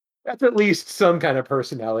 that's at least some kind of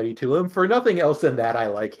personality to him. For nothing else than that, I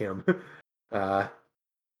like him. Well,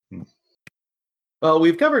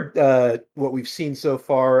 we've covered what we've seen so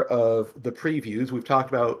far of the previews. We've talked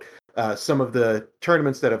about some of the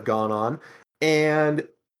tournaments that have gone on, and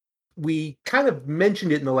we kind of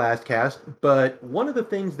mentioned it in the last cast, but one of the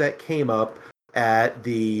things that came up at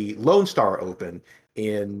the Lone Star Open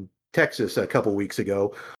in Texas a couple weeks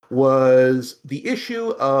ago was the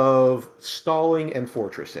issue of stalling and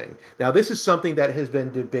fortressing. Now, this is something that has been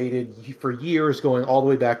debated for years, going all the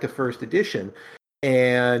way back to first edition,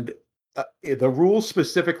 and the rules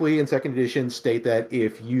specifically in second edition state that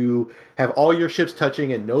if you have all your ships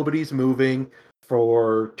touching and nobody's moving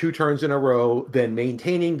for 2 turns in a row, then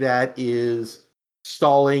maintaining that is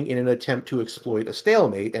stalling in an attempt to exploit a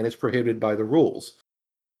stalemate, and it's prohibited by the rules.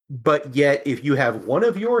 But yet, if you have one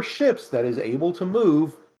of your ships that is able to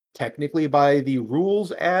move, technically by the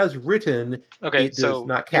rules as written, it does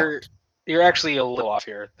not count. You're actually a little off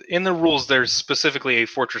here. In the rules, there's specifically a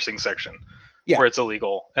fortressing section where it's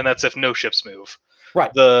illegal, and that's if no ships move.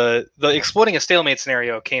 Right. The exploiting a stalemate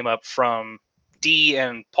scenario came up from Dee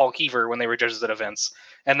and Paul Keever when they were judges at events,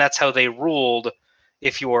 and that's how they ruled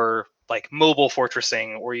if you're like mobile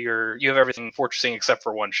fortressing or you have everything fortressing except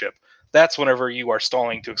for one ship. That's whenever you are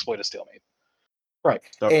stalling to exploit a stalemate. Right.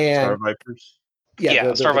 Star Vipers.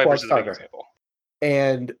 Yeah, Star Vipers is a big Starter. example.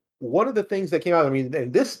 And one of the things that came out, I mean,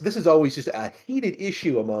 and this is always just a heated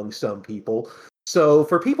issue among some people. So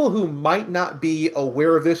for people who might not be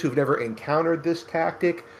aware of this, who've never encountered this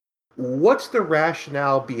tactic, what's the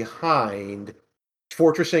rationale behind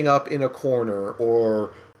fortressing up in a corner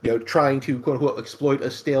or trying to quote unquote exploit a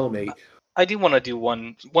stalemate? I do want to do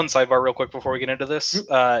one sidebar real quick before we get into this.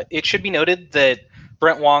 It should be noted that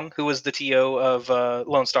Brent Wong, who was the TO of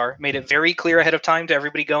Lone Star, made it very clear ahead of time to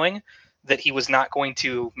everybody going that he was not going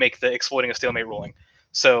to make the exploiting a stalemate ruling.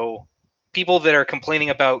 So people that are complaining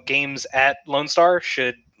about games at Lone Star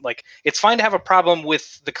should, it's fine to have a problem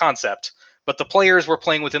with the concept, but the players were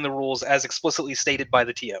playing within the rules as explicitly stated by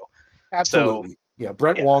the TO. Absolutely. So,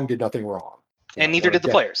 Brent Wong did nothing wrong. And neither did the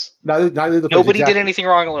players. Neither the players. Nobody did anything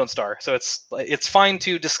wrong at Lone Star. So it's fine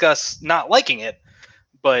to discuss not liking it,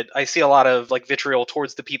 but I see a lot of vitriol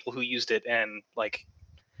towards the people who used it, and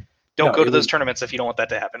don't go to those tournaments if you don't want that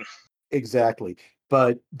to happen. Exactly.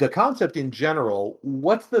 But the concept in general,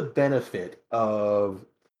 what's the benefit of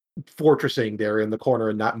fortressing there in the corner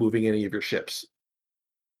and not moving any of your ships?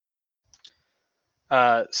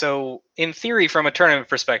 So in theory, from a tournament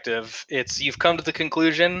perspective, you've come to the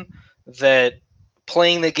conclusion that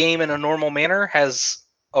playing the game in a normal manner has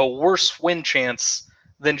a worse win chance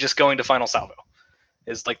than just going to final salvo,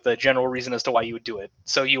 is the general reason as to why you would do it.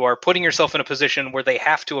 So you are putting yourself in a position where they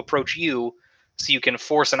have to approach you so you can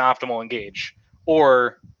force an optimal engage,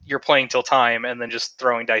 or you're playing till time and then just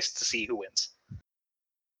throwing dice to see who wins.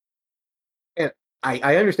 And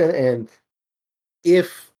I understand. And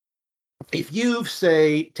if you've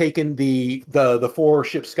taken the 4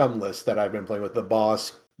 ship scum list that I've been playing with, the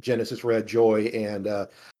Boss, Genesis Red, Joy, and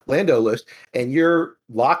Lando list, and you're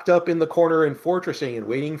locked up in the corner and fortressing and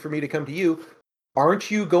waiting for me to come to you, aren't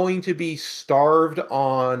you going to be starved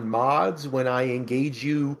on mods when I engage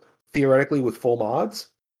you theoretically with full mods?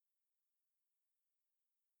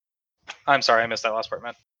 I'm sorry, I missed that last part,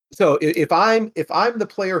 man. So if I'm the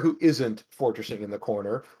player who isn't fortressing in the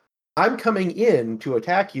corner, I'm coming in to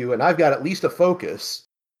attack you, and I've got at least a focus.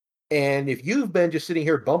 And if you've been just sitting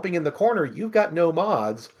here bumping in the corner, you've got no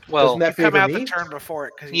mods. Well, doesn't that come favor out me? the turn before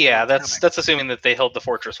it. That's assuming that they held the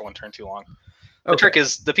fortress 1 turn too long. The trick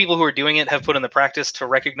is the people who are doing it have put in the practice to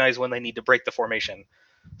recognize when they need to break the formation.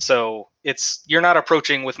 So you're not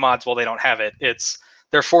approaching with mods while they don't have it.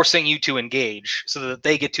 They're forcing you to engage so that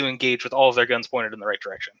they get to engage with all of their guns pointed in the right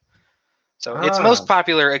direction. So it's most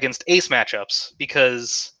popular against ace matchups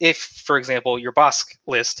because if, for example, your Bosk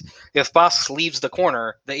list, if Bosk leaves the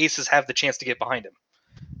corner, the aces have the chance to get behind him.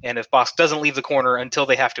 And if Bosk doesn't leave the corner until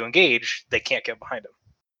they have to engage, they can't get behind him.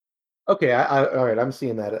 Okay, all right, I'm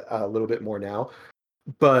seeing that a little bit more now.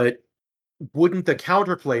 But wouldn't the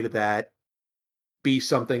counterplay to that be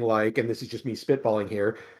something like, and this is just me spitballing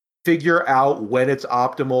here, figure out when it's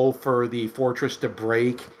optimal for the fortress to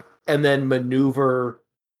break and then maneuver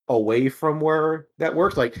away from where that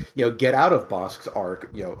works, get out of Bosk's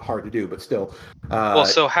arc, hard to do, but still.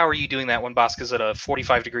 So how are you doing that when Bosk is at a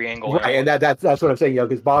 45-degree angle? Right, and that's what I'm saying,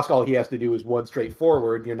 because Bosk, all he has to do is one straight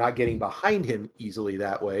forward. You're not getting behind him easily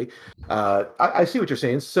that way. I see what you're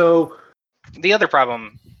saying. So the other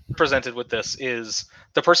problem presented with this is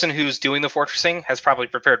the person who's doing the fortressing has probably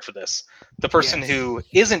prepared for this. The person Yes. who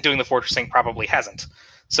isn't doing the fortressing probably hasn't.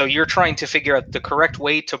 So you're trying to figure out the correct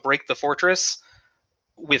way to break the fortress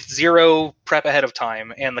with 0 prep ahead of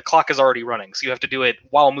time, and the clock is already running, so you have to do it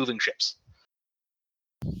while moving ships.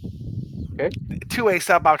 2A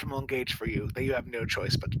suboptimal engage for you that you have no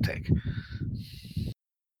choice but to take.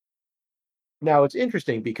 Now it's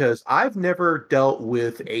interesting because I've never dealt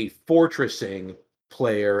with a fortressing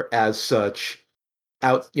player as such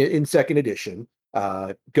out in second edition.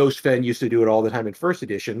 Ghost Fen used to do it all the time in first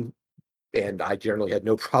edition, and I generally had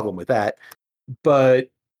no problem with that. But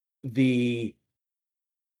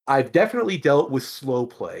I've definitely dealt with slow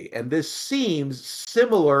play, and this seems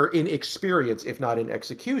similar in experience, if not in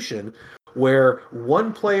execution, where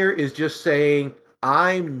one player is just saying,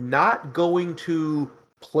 I'm not going to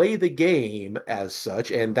play the game as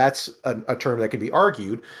such, and that's a term that can be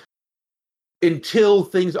argued, until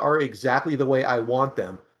things are exactly the way I want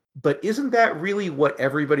them. But isn't that really what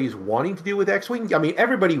everybody's wanting to do with X-Wing? I mean,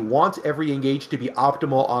 everybody wants every engage to be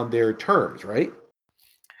optimal on their terms, right?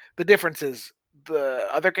 The difference is the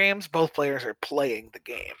other games, both players are playing the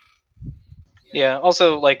game. Yeah,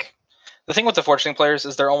 also, like, the thing with the fortressing players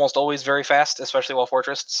is they're almost always very fast, especially while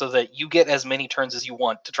fortressed, so that you get as many turns as you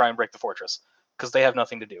want to try and break the fortress, because they have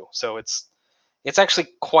nothing to do. So it's actually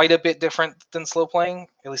quite a bit different than slow playing,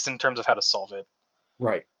 at least in terms of how to solve it.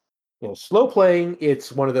 Right. Slow playing,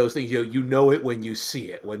 it's one of those things, you know it when you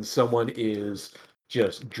see it, when someone is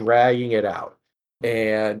just dragging it out.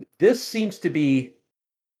 And this seems to be,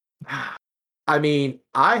 I mean,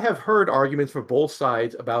 I have heard arguments for both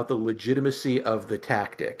sides about the legitimacy of the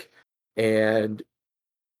tactic. And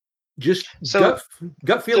just So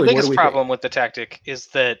gut feeling. The biggest problem with the tactic is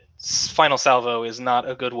that final salvo is not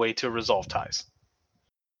a good way to resolve ties.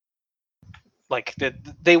 Like,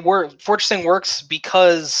 fortressing works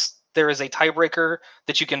because there is a tiebreaker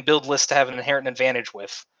that you can build lists to have an inherent advantage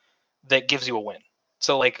with that gives you a win.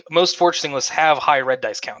 So, like, most fortressing lists have high red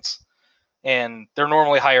dice counts, and they're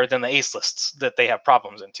normally higher than the ace lists that they have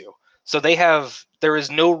problems into. So there is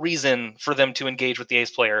no reason for them to engage with the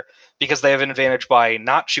ace player because they have an advantage by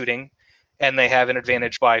not shooting, and they have an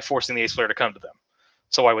advantage by forcing the ace player to come to them.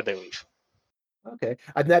 So why would they leave? Okay,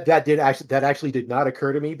 and that actually did not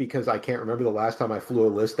occur to me because I can't remember the last time I flew a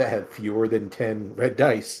list that had fewer than 10 red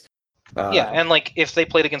dice. Yeah, and like if they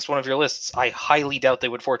played against one of your lists, I highly doubt they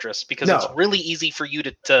would fortress because it's really easy for you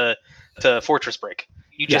to fortress break.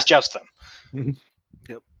 You just joust them.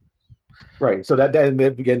 Yep. Right. So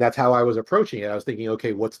again, that's how I was approaching it. I was thinking,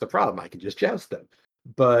 okay, what's the problem? I can just joust them.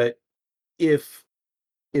 But if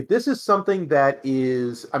this is something that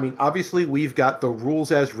is, I mean, obviously we've got the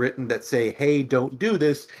rules as written that say, hey, don't do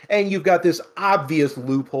this. And you've got this obvious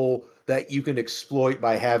loophole that you can exploit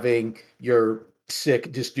by having your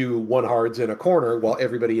sick just do one hards in a corner while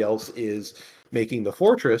everybody else is making the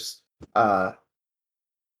fortress.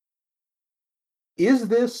 Is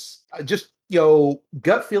this just,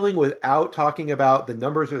 gut feeling without talking about the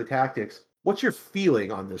numbers or the tactics? What's your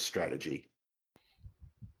feeling on this strategy?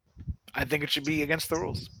 I think it should be against the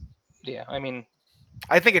rules. Yeah, I mean,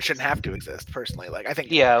 I think it shouldn't have to exist personally. Like, I think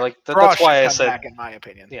that's why I said, back, in my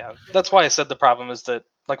opinion. Yeah, that's why I said the problem is that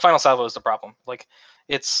like final salvo is the problem. Like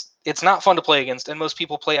it's not fun to play against, and most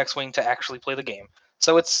people play X-Wing to actually play the game.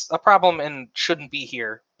 So it's a problem and shouldn't be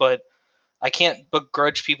here. But I can't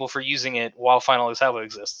begrudge people for using it while final salvo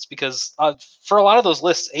exists because for a lot of those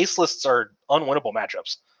lists, ace lists are unwinnable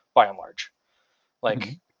matchups by and large.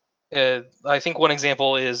 Like. I think one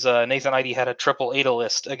example is Nathan Idy had a triple Ada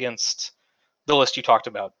list against the list you talked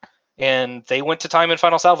about. And they went to time and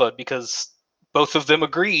final salvo because both of them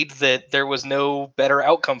agreed that there was no better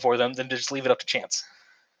outcome for them than to just leave it up to chance.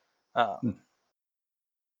 And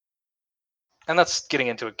that's getting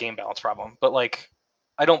into a game balance problem. But, like,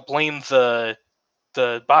 I don't blame the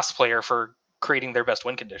boss player for creating their best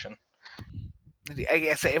win condition. I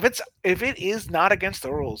guess if it is not against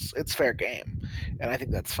the rules, it's fair game, and I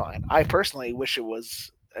think that's fine. I personally wish it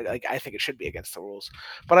was. Like, I think it should be against the rules,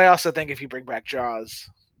 but I also think if you bring back Jaws,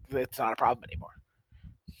 it's not a problem anymore.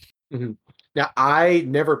 Mm-hmm. Now, I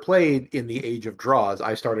never played in the age of draws.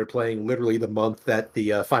 I started playing literally the month that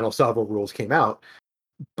the final salvo rules came out.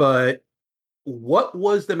 But what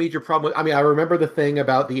was the major problem? I mean, I remember the thing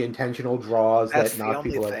about the intentional draws That's that knocked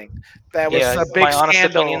people out. That was a big my honest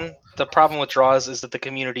scandal. Opinion, the problem with draws is that the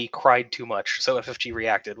community cried too much, so FFG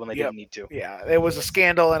reacted when they didn't need to. Yeah, it was a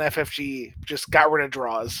scandal, and FFG just got rid of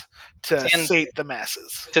draws to sate the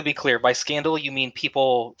masses. To be clear, by scandal, you mean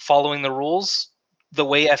people following the rules the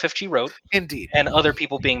way FFG wrote. Indeed. And other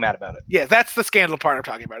people being mad about it. Yeah, that's the scandal part I'm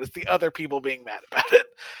talking about. It's the other people being mad about it.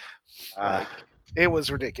 It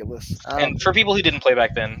was ridiculous. And for people who didn't play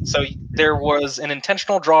back then, so there was an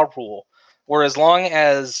intentional draw rule, where as long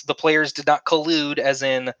as the players did not collude, as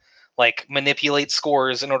in like manipulate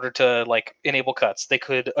scores in order to like enable cuts, they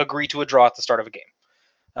could agree to a draw at the start of a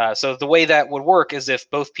game. So the way that would work is if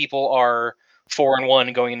both people are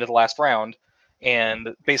 4-1 going into the last round,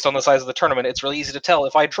 and based on the size of the tournament, it's really easy to tell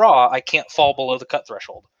if I draw, I can't fall below the cut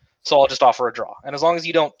threshold. So I'll just offer a draw. And as long as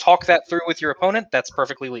you don't talk that through with your opponent, that's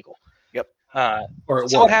perfectly legal. Yep. Or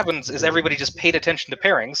So what happens is everybody just paid attention to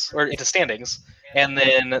pairings or to standings, and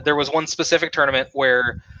then there was one specific tournament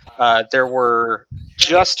where there were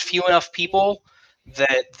just few enough people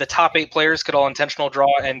that the top 8 players could all intentional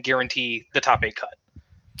draw and guarantee the top 8 cut.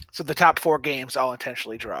 So the top 4 games all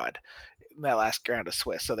intentionally drawed in that last round of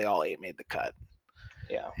Swiss, so they all 8 made the cut.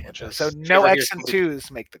 Yeah, which is, So if you no ever hear X and somebody-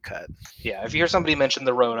 2s make the cut. Yeah, if you hear somebody mention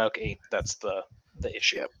the Roanoke 8, that's the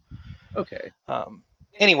issue. Yep. Okay.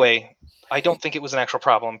 Anyway, I don't think it was an actual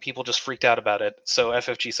problem. People just freaked out about it. So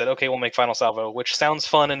FFG said, okay, we'll make Final Salvo, which sounds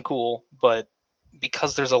fun and cool, but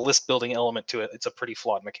because there's a list building element to it, it's a pretty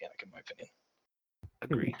flawed mechanic, in my opinion.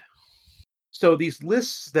 Agreed. So these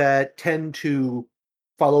lists that tend to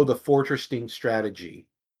follow the fortressing strategy,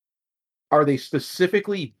 are they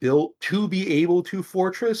specifically built to be able to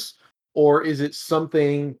fortress, or is it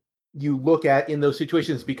something you look at in those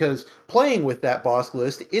situations? Because playing with that boss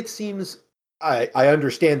list, it seems, I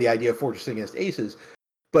understand the idea of fortressing against aces,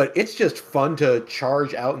 but it's just fun to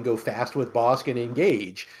charge out and go fast with Bosk and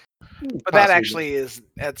engage. But that actually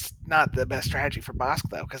that's not the best strategy for Bosk,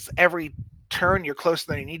 though, because every turn you're closer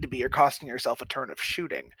than you need to be, you're costing yourself a turn of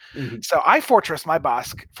shooting. Mhm. So I fortress my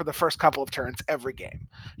Bosk for the first couple of turns every game,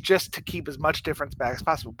 just to keep as much difference back as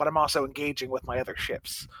possible. But I'm also engaging with my other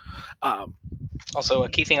ships. Also, a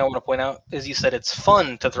key thing I want to point out is you said it's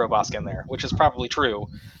fun to throw Bosk in there, which is probably true,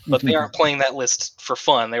 but they aren't playing that list for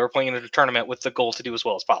fun. They were playing it in a tournament with the goal to do as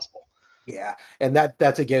well as possible. Yeah, and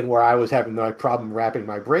that's again where I was having my problem wrapping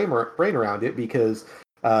my brain around it, because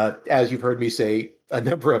as you've heard me say a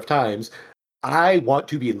number of times, I want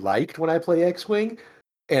to be liked when I play X-Wing,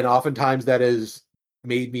 and oftentimes that has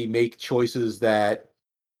made me make choices that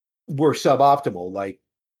were suboptimal, like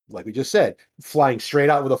we just said, flying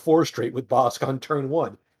straight out with a 4 straight with Bosk on turn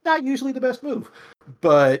 1. Not usually the best move,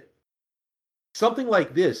 but something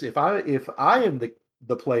like this, if I am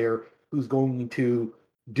the player who's going to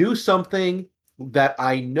do something that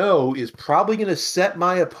I know is probably going to set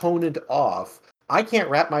my opponent off, I can't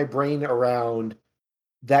wrap my brain around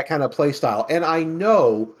that kind of play style. And I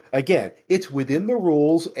know, again, it's within the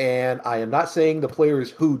rules, and I am not saying the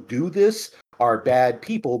players who do this are bad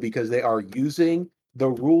people because they are using the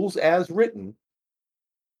rules as written.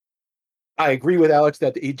 I agree with Alex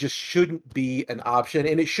that it just shouldn't be an option,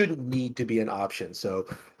 and it shouldn't need to be an option. So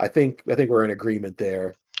I think we're in agreement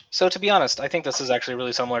there. So to be honest, I think this is actually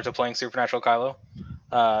really similar to playing Supernatural Kylo.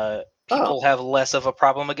 People have less of a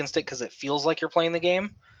problem against it because it feels like you're playing the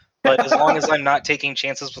game. But as long as I'm not taking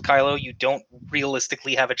chances with Kylo, you don't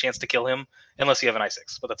realistically have a chance to kill him unless you have an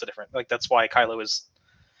I6. But that's a different. Like that's why Kylo is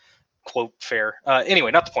quote fair.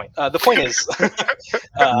 Anyway, not the point. The point is,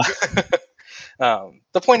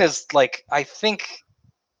 the point is like I think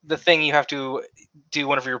the thing you have to do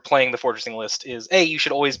whenever you're playing the fortressing list is you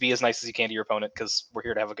should always be as nice as you can to your opponent because we're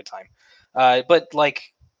here to have a good time. But like,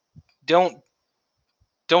 don't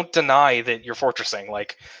deny that you're fortressing.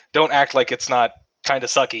 Like, don't act like it's not kind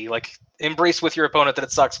of sucky. Like, embrace with your opponent that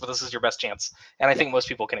it sucks, but this is your best chance. And I think most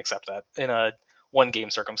people can accept that in a one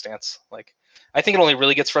game circumstance. Like, I think it only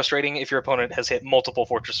really gets frustrating if your opponent has hit multiple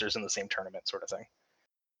fortressers in the same tournament, sort of thing.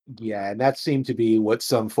 Yeah, and that seemed to be what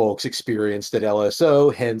some folks experienced at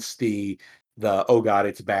LSO, hence the oh god,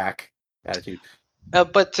 it's back attitude.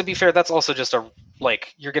 But to be fair, that's also just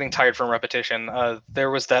you're getting tired from repetition.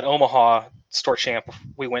 There was that Omaha Store Champ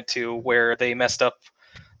we went to where they messed up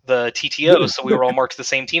the TTO, so we were all marked the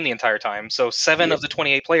same team the entire time. So 7 of the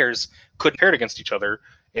 28 players couldn't pair against each other,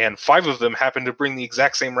 and 5 of them happened to bring the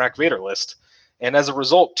exact same Rack Vader list. And as a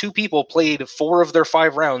result, 2 people played 4 of their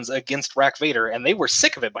 5 rounds against Rack Vader, and they were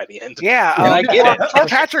sick of it by the end. Yeah, and I get it. Poor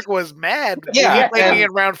Patrick was mad. Yeah, when he played me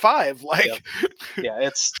in round 5. Like, yeah,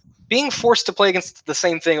 it's being forced to play against the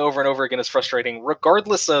same thing over and over again is frustrating,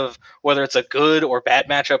 regardless of whether it's a good or bad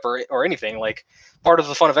matchup or anything. Like, part of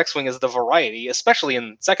the fun of X-Wing is the variety, especially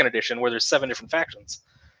in 2nd edition where there's 7 different factions.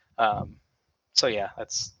 So yeah,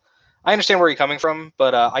 I understand where you're coming from,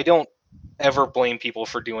 but I don't ever blame people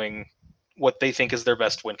for doing what they think is their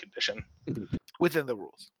best win condition within the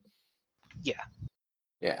rules.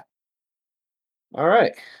 Yeah. All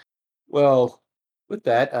right. Well, with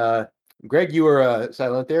that, Greg, you were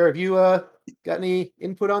silent there. Have you got any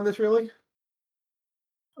input on this, really?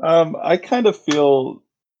 I kind of feel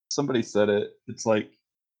somebody said it. It's like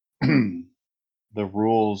the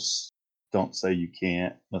rules don't say you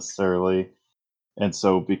can't necessarily. And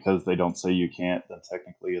so because they don't say you can't, then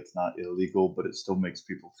technically it's not illegal, but it still makes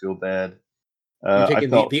people feel bad. You're I taking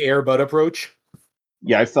felt the Air Bud approach.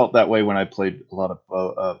 yeah, I felt that way when I played a lot of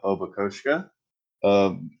Boba Koshka.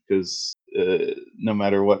 Because no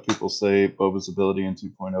matter what people say, Boba's ability in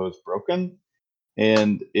 2.0 is broken,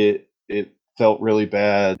 and it felt really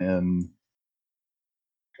bad. And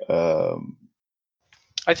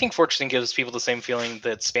I think Fortressing gives people the same feeling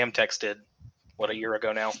that Spam Text did, a year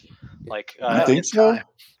ago now. Like, you think It's so? time.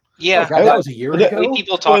 yeah, Oh, God, that was a year But the way ago.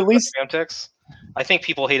 people Well, talk at least, about Spam Text. I think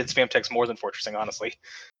people hated Spam Text more than Fortressing, honestly.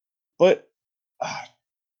 but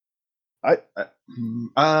I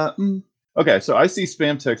okay. So I see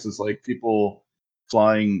spam text as like people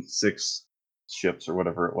flying 6 ships or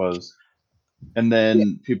whatever it was, and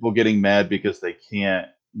then people getting mad because they can't,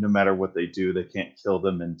 no matter what they do, they can't kill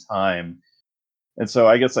them in time. And so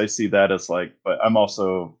I guess I see that as like, but I'm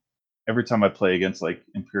also every time I play against like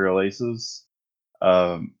Imperial Aces,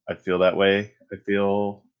 I feel that way. I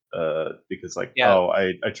feel because like, Yeah. oh,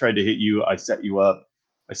 I tried to hit you, I set you up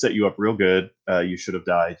real good. You should have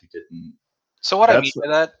died, you didn't. So what I mean That's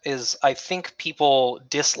by that is I think people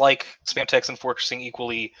dislike Spam Text and Fortressing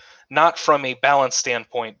equally, not from a balance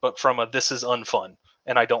standpoint, but from a this is unfun,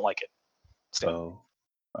 and I don't like it standpoint. oh,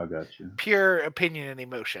 I got you. Pure opinion and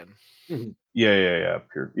emotion. Yeah.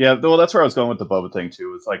 Pure. Yeah, well, that's where I was going with the Boba thing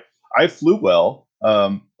too. It's like I flew well,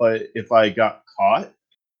 but if I got caught,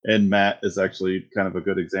 and Matt is actually kind of a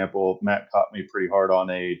good example. Matt caught me pretty hard on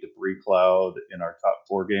a debris cloud in our top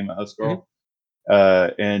 4 game at Huskarl,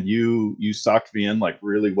 and you socked me in like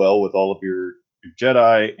really well with all of your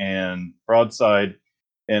Jedi and broadside,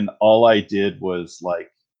 and all I did was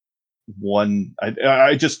like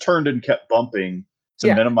I just turned and kept bumping to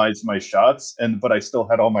Yeah. minimize my shots, but I still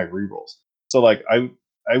had all my rerolls. So like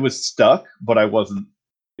I was stuck, but I wasn't.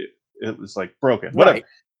 It was like broken. Whatever. Right.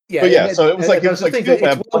 Yeah. But yeah, and so it was like that's the thing, feel it's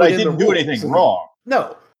bad, well but I within the didn't do anything rules. wrong.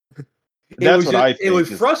 No. That's what I think. It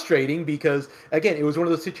was is- frustrating because again, it was one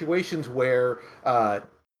of those situations where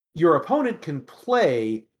your opponent can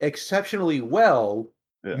play exceptionally well,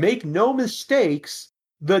 Yeah. make no mistakes.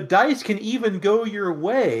 The dice can even go your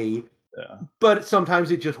way, Yeah. but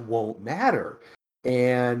sometimes it just won't matter.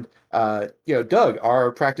 And Doug,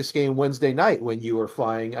 our practice game Wednesday night when you were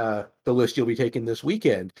flying the list you'll be taking this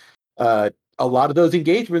weekend, a lot of those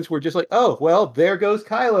engagements were just like, oh, well, there goes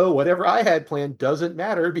Kylo. Whatever I had planned doesn't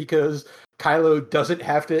matter because Kylo doesn't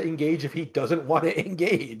have to engage if he doesn't want to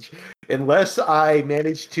engage. Unless I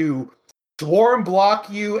manage to swarm block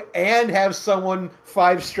you and have someone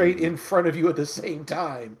 5 straight in front of you at the same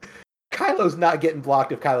time. Kylo's not getting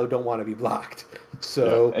blocked if Kylo don't want to be blocked.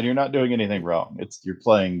 So yeah. And you're not doing anything wrong. You're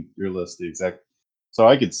playing your list the exact. So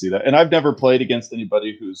I could see that, and I've never played against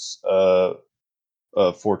anybody who's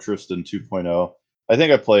Fortress in 2.0. I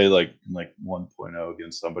think I played like 1.0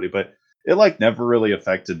 against somebody, but it like never really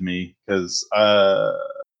affected me because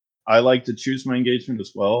I like to choose my engagement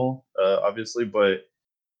as well, obviously, but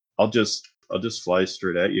I'll just fly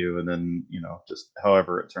straight at you, and then just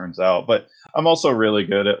however it turns out. But I'm also really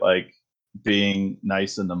good at like being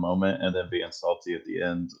nice in the moment and then being salty at the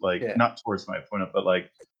end, like not towards my opponent, but like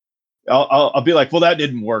I'll be like, well, that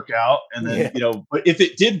didn't work out, and then but if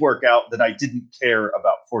it did work out, then I didn't care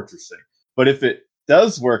about fortressing. But if it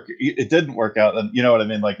does work, it didn't work out, then you know what I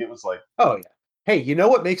mean. Like it was like, oh yeah, hey, you know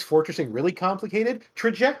what makes fortressing really complicated?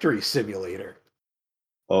 Trajectory simulator.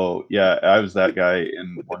 Oh yeah, I was that guy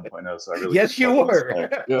in 1.0, so I really yes, you were.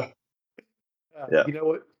 Yeah. You know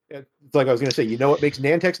what? It's like I was going to say. You know what makes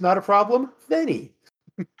Nantex not a problem? Venny.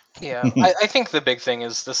 Yeah, I think the big thing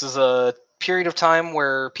is this is a period of time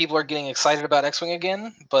where people are getting excited about X-Wing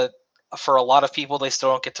again, but for a lot of people, they still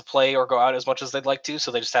don't get to play or go out as much as they'd like to,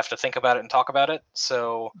 so they just have to think about it and talk about it.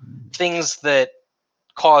 So things that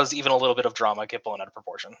cause even a little bit of drama get blown out of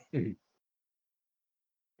proportion.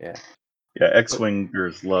 Yeah. Yeah,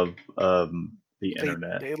 X-Wingers love the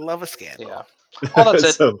internet. They love a scandal. Yeah. All that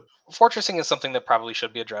said, So, fortressing is something that probably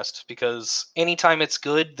should be addressed because anytime it's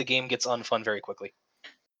good, the game gets unfun very quickly.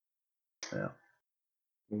 yeah.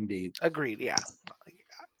 Indeed. Agreed. Yeah.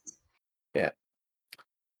 Yeah.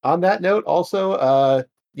 On that note, also,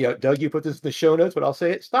 Doug, you put this in the show notes, but I'll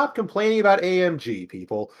say it. Stop complaining about AMG,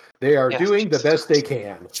 people. They are doing the best they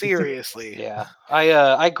can. Seriously. Yeah.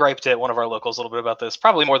 I griped at one of our locals a little bit about this,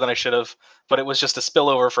 probably more than I should have, but it was just a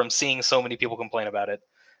spillover from seeing so many people complain about it.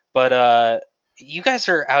 But you guys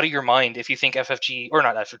are out of your mind if you think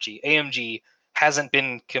AMG hasn't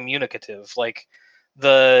been communicative. Like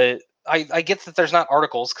the I get that there's not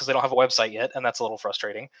articles because they don't have a website yet, and that's a little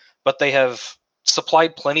frustrating. But they have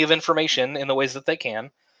supplied plenty of information in the ways that they can.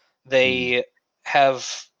 They have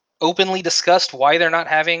openly discussed why they're not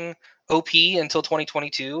having OP until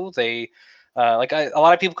 2022. They a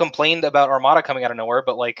lot of people complained about Armada coming out of nowhere,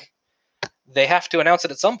 but like they have to announce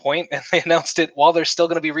it at some point, and they announced it while they're still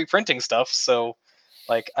going to be reprinting stuff. So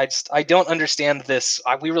like I don't understand this.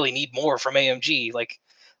 We really need more from AMG. Like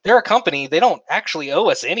they're a company, they don't actually owe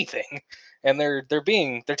us anything, and they're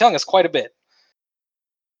telling us quite a bit.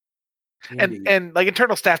 And like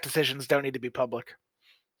internal staff decisions don't need to be public.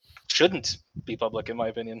 Shouldn't be public, in my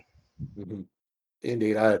opinion. Mhm.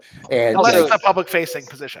 Indeed. And Unless Also- it's a public facing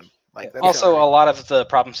position. Like that's Also, the a only- lot of the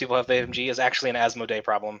problems people have with AMG is actually an Asmodee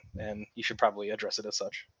problem, and you should probably address it as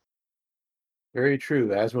such. very true.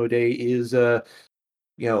 Asmodee is,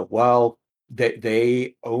 while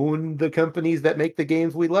they own the companies that make the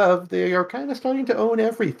games we love, they are kind of starting to own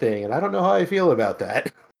everything, and I don't know how I feel about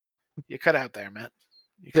that. you cut out there, Matt.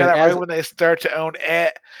 You Yeah, cut out as- right when they start to own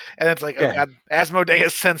it, and it's like, oh Yeah. god, Asmodee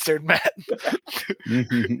is censored, Matt.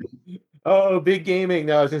 Oh, big gaming.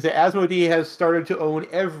 No, I was going to say Asmodee has started to own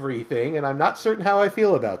everything, and I'm not certain how I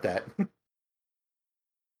feel about that.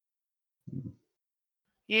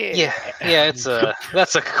 Yeah. It's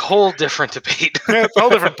that's a whole different debate It's a whole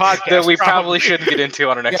different podcast. that we probably shouldn't get into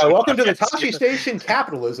on our next. Yeah, one welcome to the podcast. Tashi Station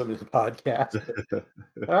Capitalism podcast.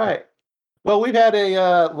 All right. Well, we've had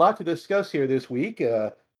a lot to discuss here this week,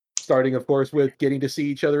 starting, of course, with getting to see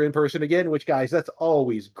each other in person again, which, guys, that's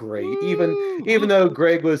always great. Even though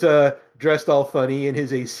Greg was dressed all funny in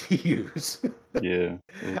his ACUs. Yeah.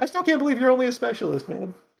 I still can't believe you're only a specialist,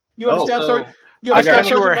 man. You have a Oh, staff so- sergeant. You have I a got staff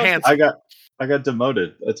you were sergeant handsome. I got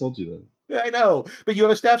demoted. I told you that. mustache. I know, but you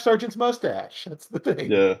have a staff sergeant's mustache. That's the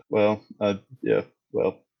thing. Yeah. Well,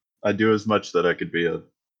 Well, I do as much that I could be a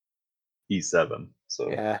E7. So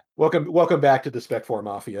Yeah. Welcome back to the Spec 4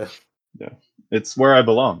 Mafia. it's where I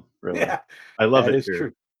belong. Really. Yeah, I love that it is here.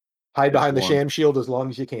 true. Hide behind the warm. sham shield as long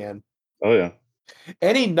as you can. Oh yeah.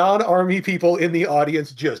 Any non-army people in the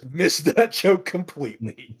audience just missed that joke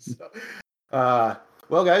completely. So,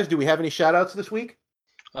 well, guys, do we have any shout-outs this week?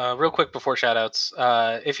 Real quick before shoutouts,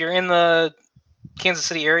 if you're in the Kansas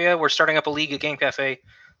City area, we're starting up a league at Game Cafe.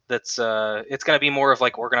 That's it's going to be more of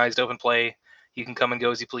like organized open play. You can come and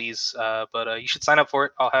go as you please, but you should sign up for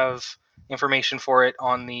it. I'll have information for it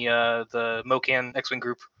on the Mocan X-Wing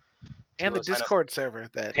group And the sign up. Discord server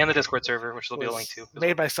that and the Discord server, which there'll be a link was to. as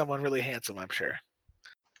made well. by someone really handsome, I'm sure.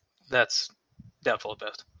 That's doubtful at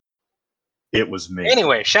best. It was me.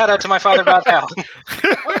 Anyway, shout out to my father, Bob Howe.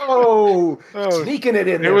 Oh, Oh, sneaking it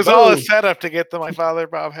in it there. was all a Boom. setup to get to my father,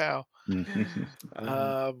 Bob Howe.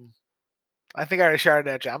 Uh, I think I already shouted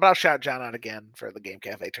out John, but I'll shout John out again for the Game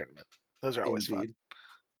Cafe tournament. Those are always fun.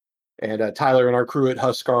 Indeed. And Tyler and our crew at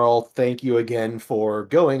Huskarl, thank you again for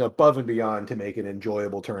going above and beyond to make an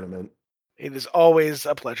enjoyable tournament. It is always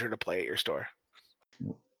a pleasure to play at your store.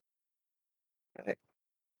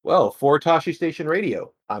 Well, for Tashi Station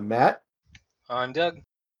Radio, I'm Matt, I'm Doug.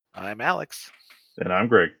 I'm Alex. And I'm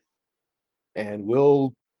Greg. and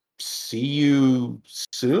we'll see you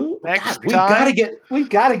soon. Next God, time? we've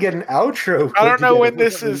gotta get an outro. I put don't know when together.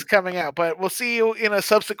 this is coming out, but we'll see you in a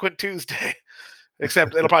subsequent Tuesday.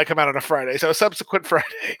 Except it'll probably come out on a Friday. So a subsequent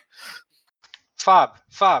Friday. Fob.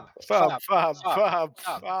 Fob. Fob.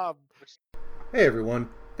 Hey everyone,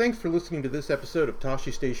 thanks for listening to this episode of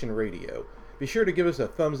Tashi Station Radio. Be sure to give us a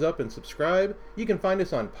thumbs up and subscribe. You can find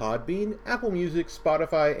us on Podbean, Apple Music,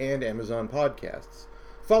 Spotify, and Amazon Podcasts.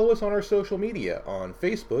 Follow us on our social media on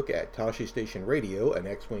Facebook at Tashi Station Radio, an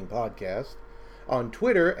X-Wing podcast, on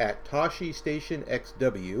Twitter at Tashi Station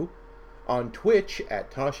XW, on Twitch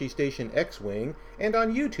at Tashi Station X-Wing, and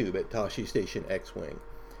on YouTube at Tashi Station X-Wing.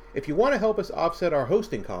 If you want to help us offset our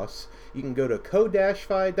hosting costs, you can go to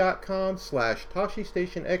ko-fi.com/Tashi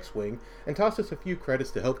Station X-Wing and toss us a few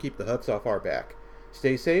credits to help keep the Hutts off our back.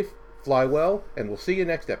 Stay safe, fly well, and we'll see you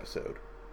next episode.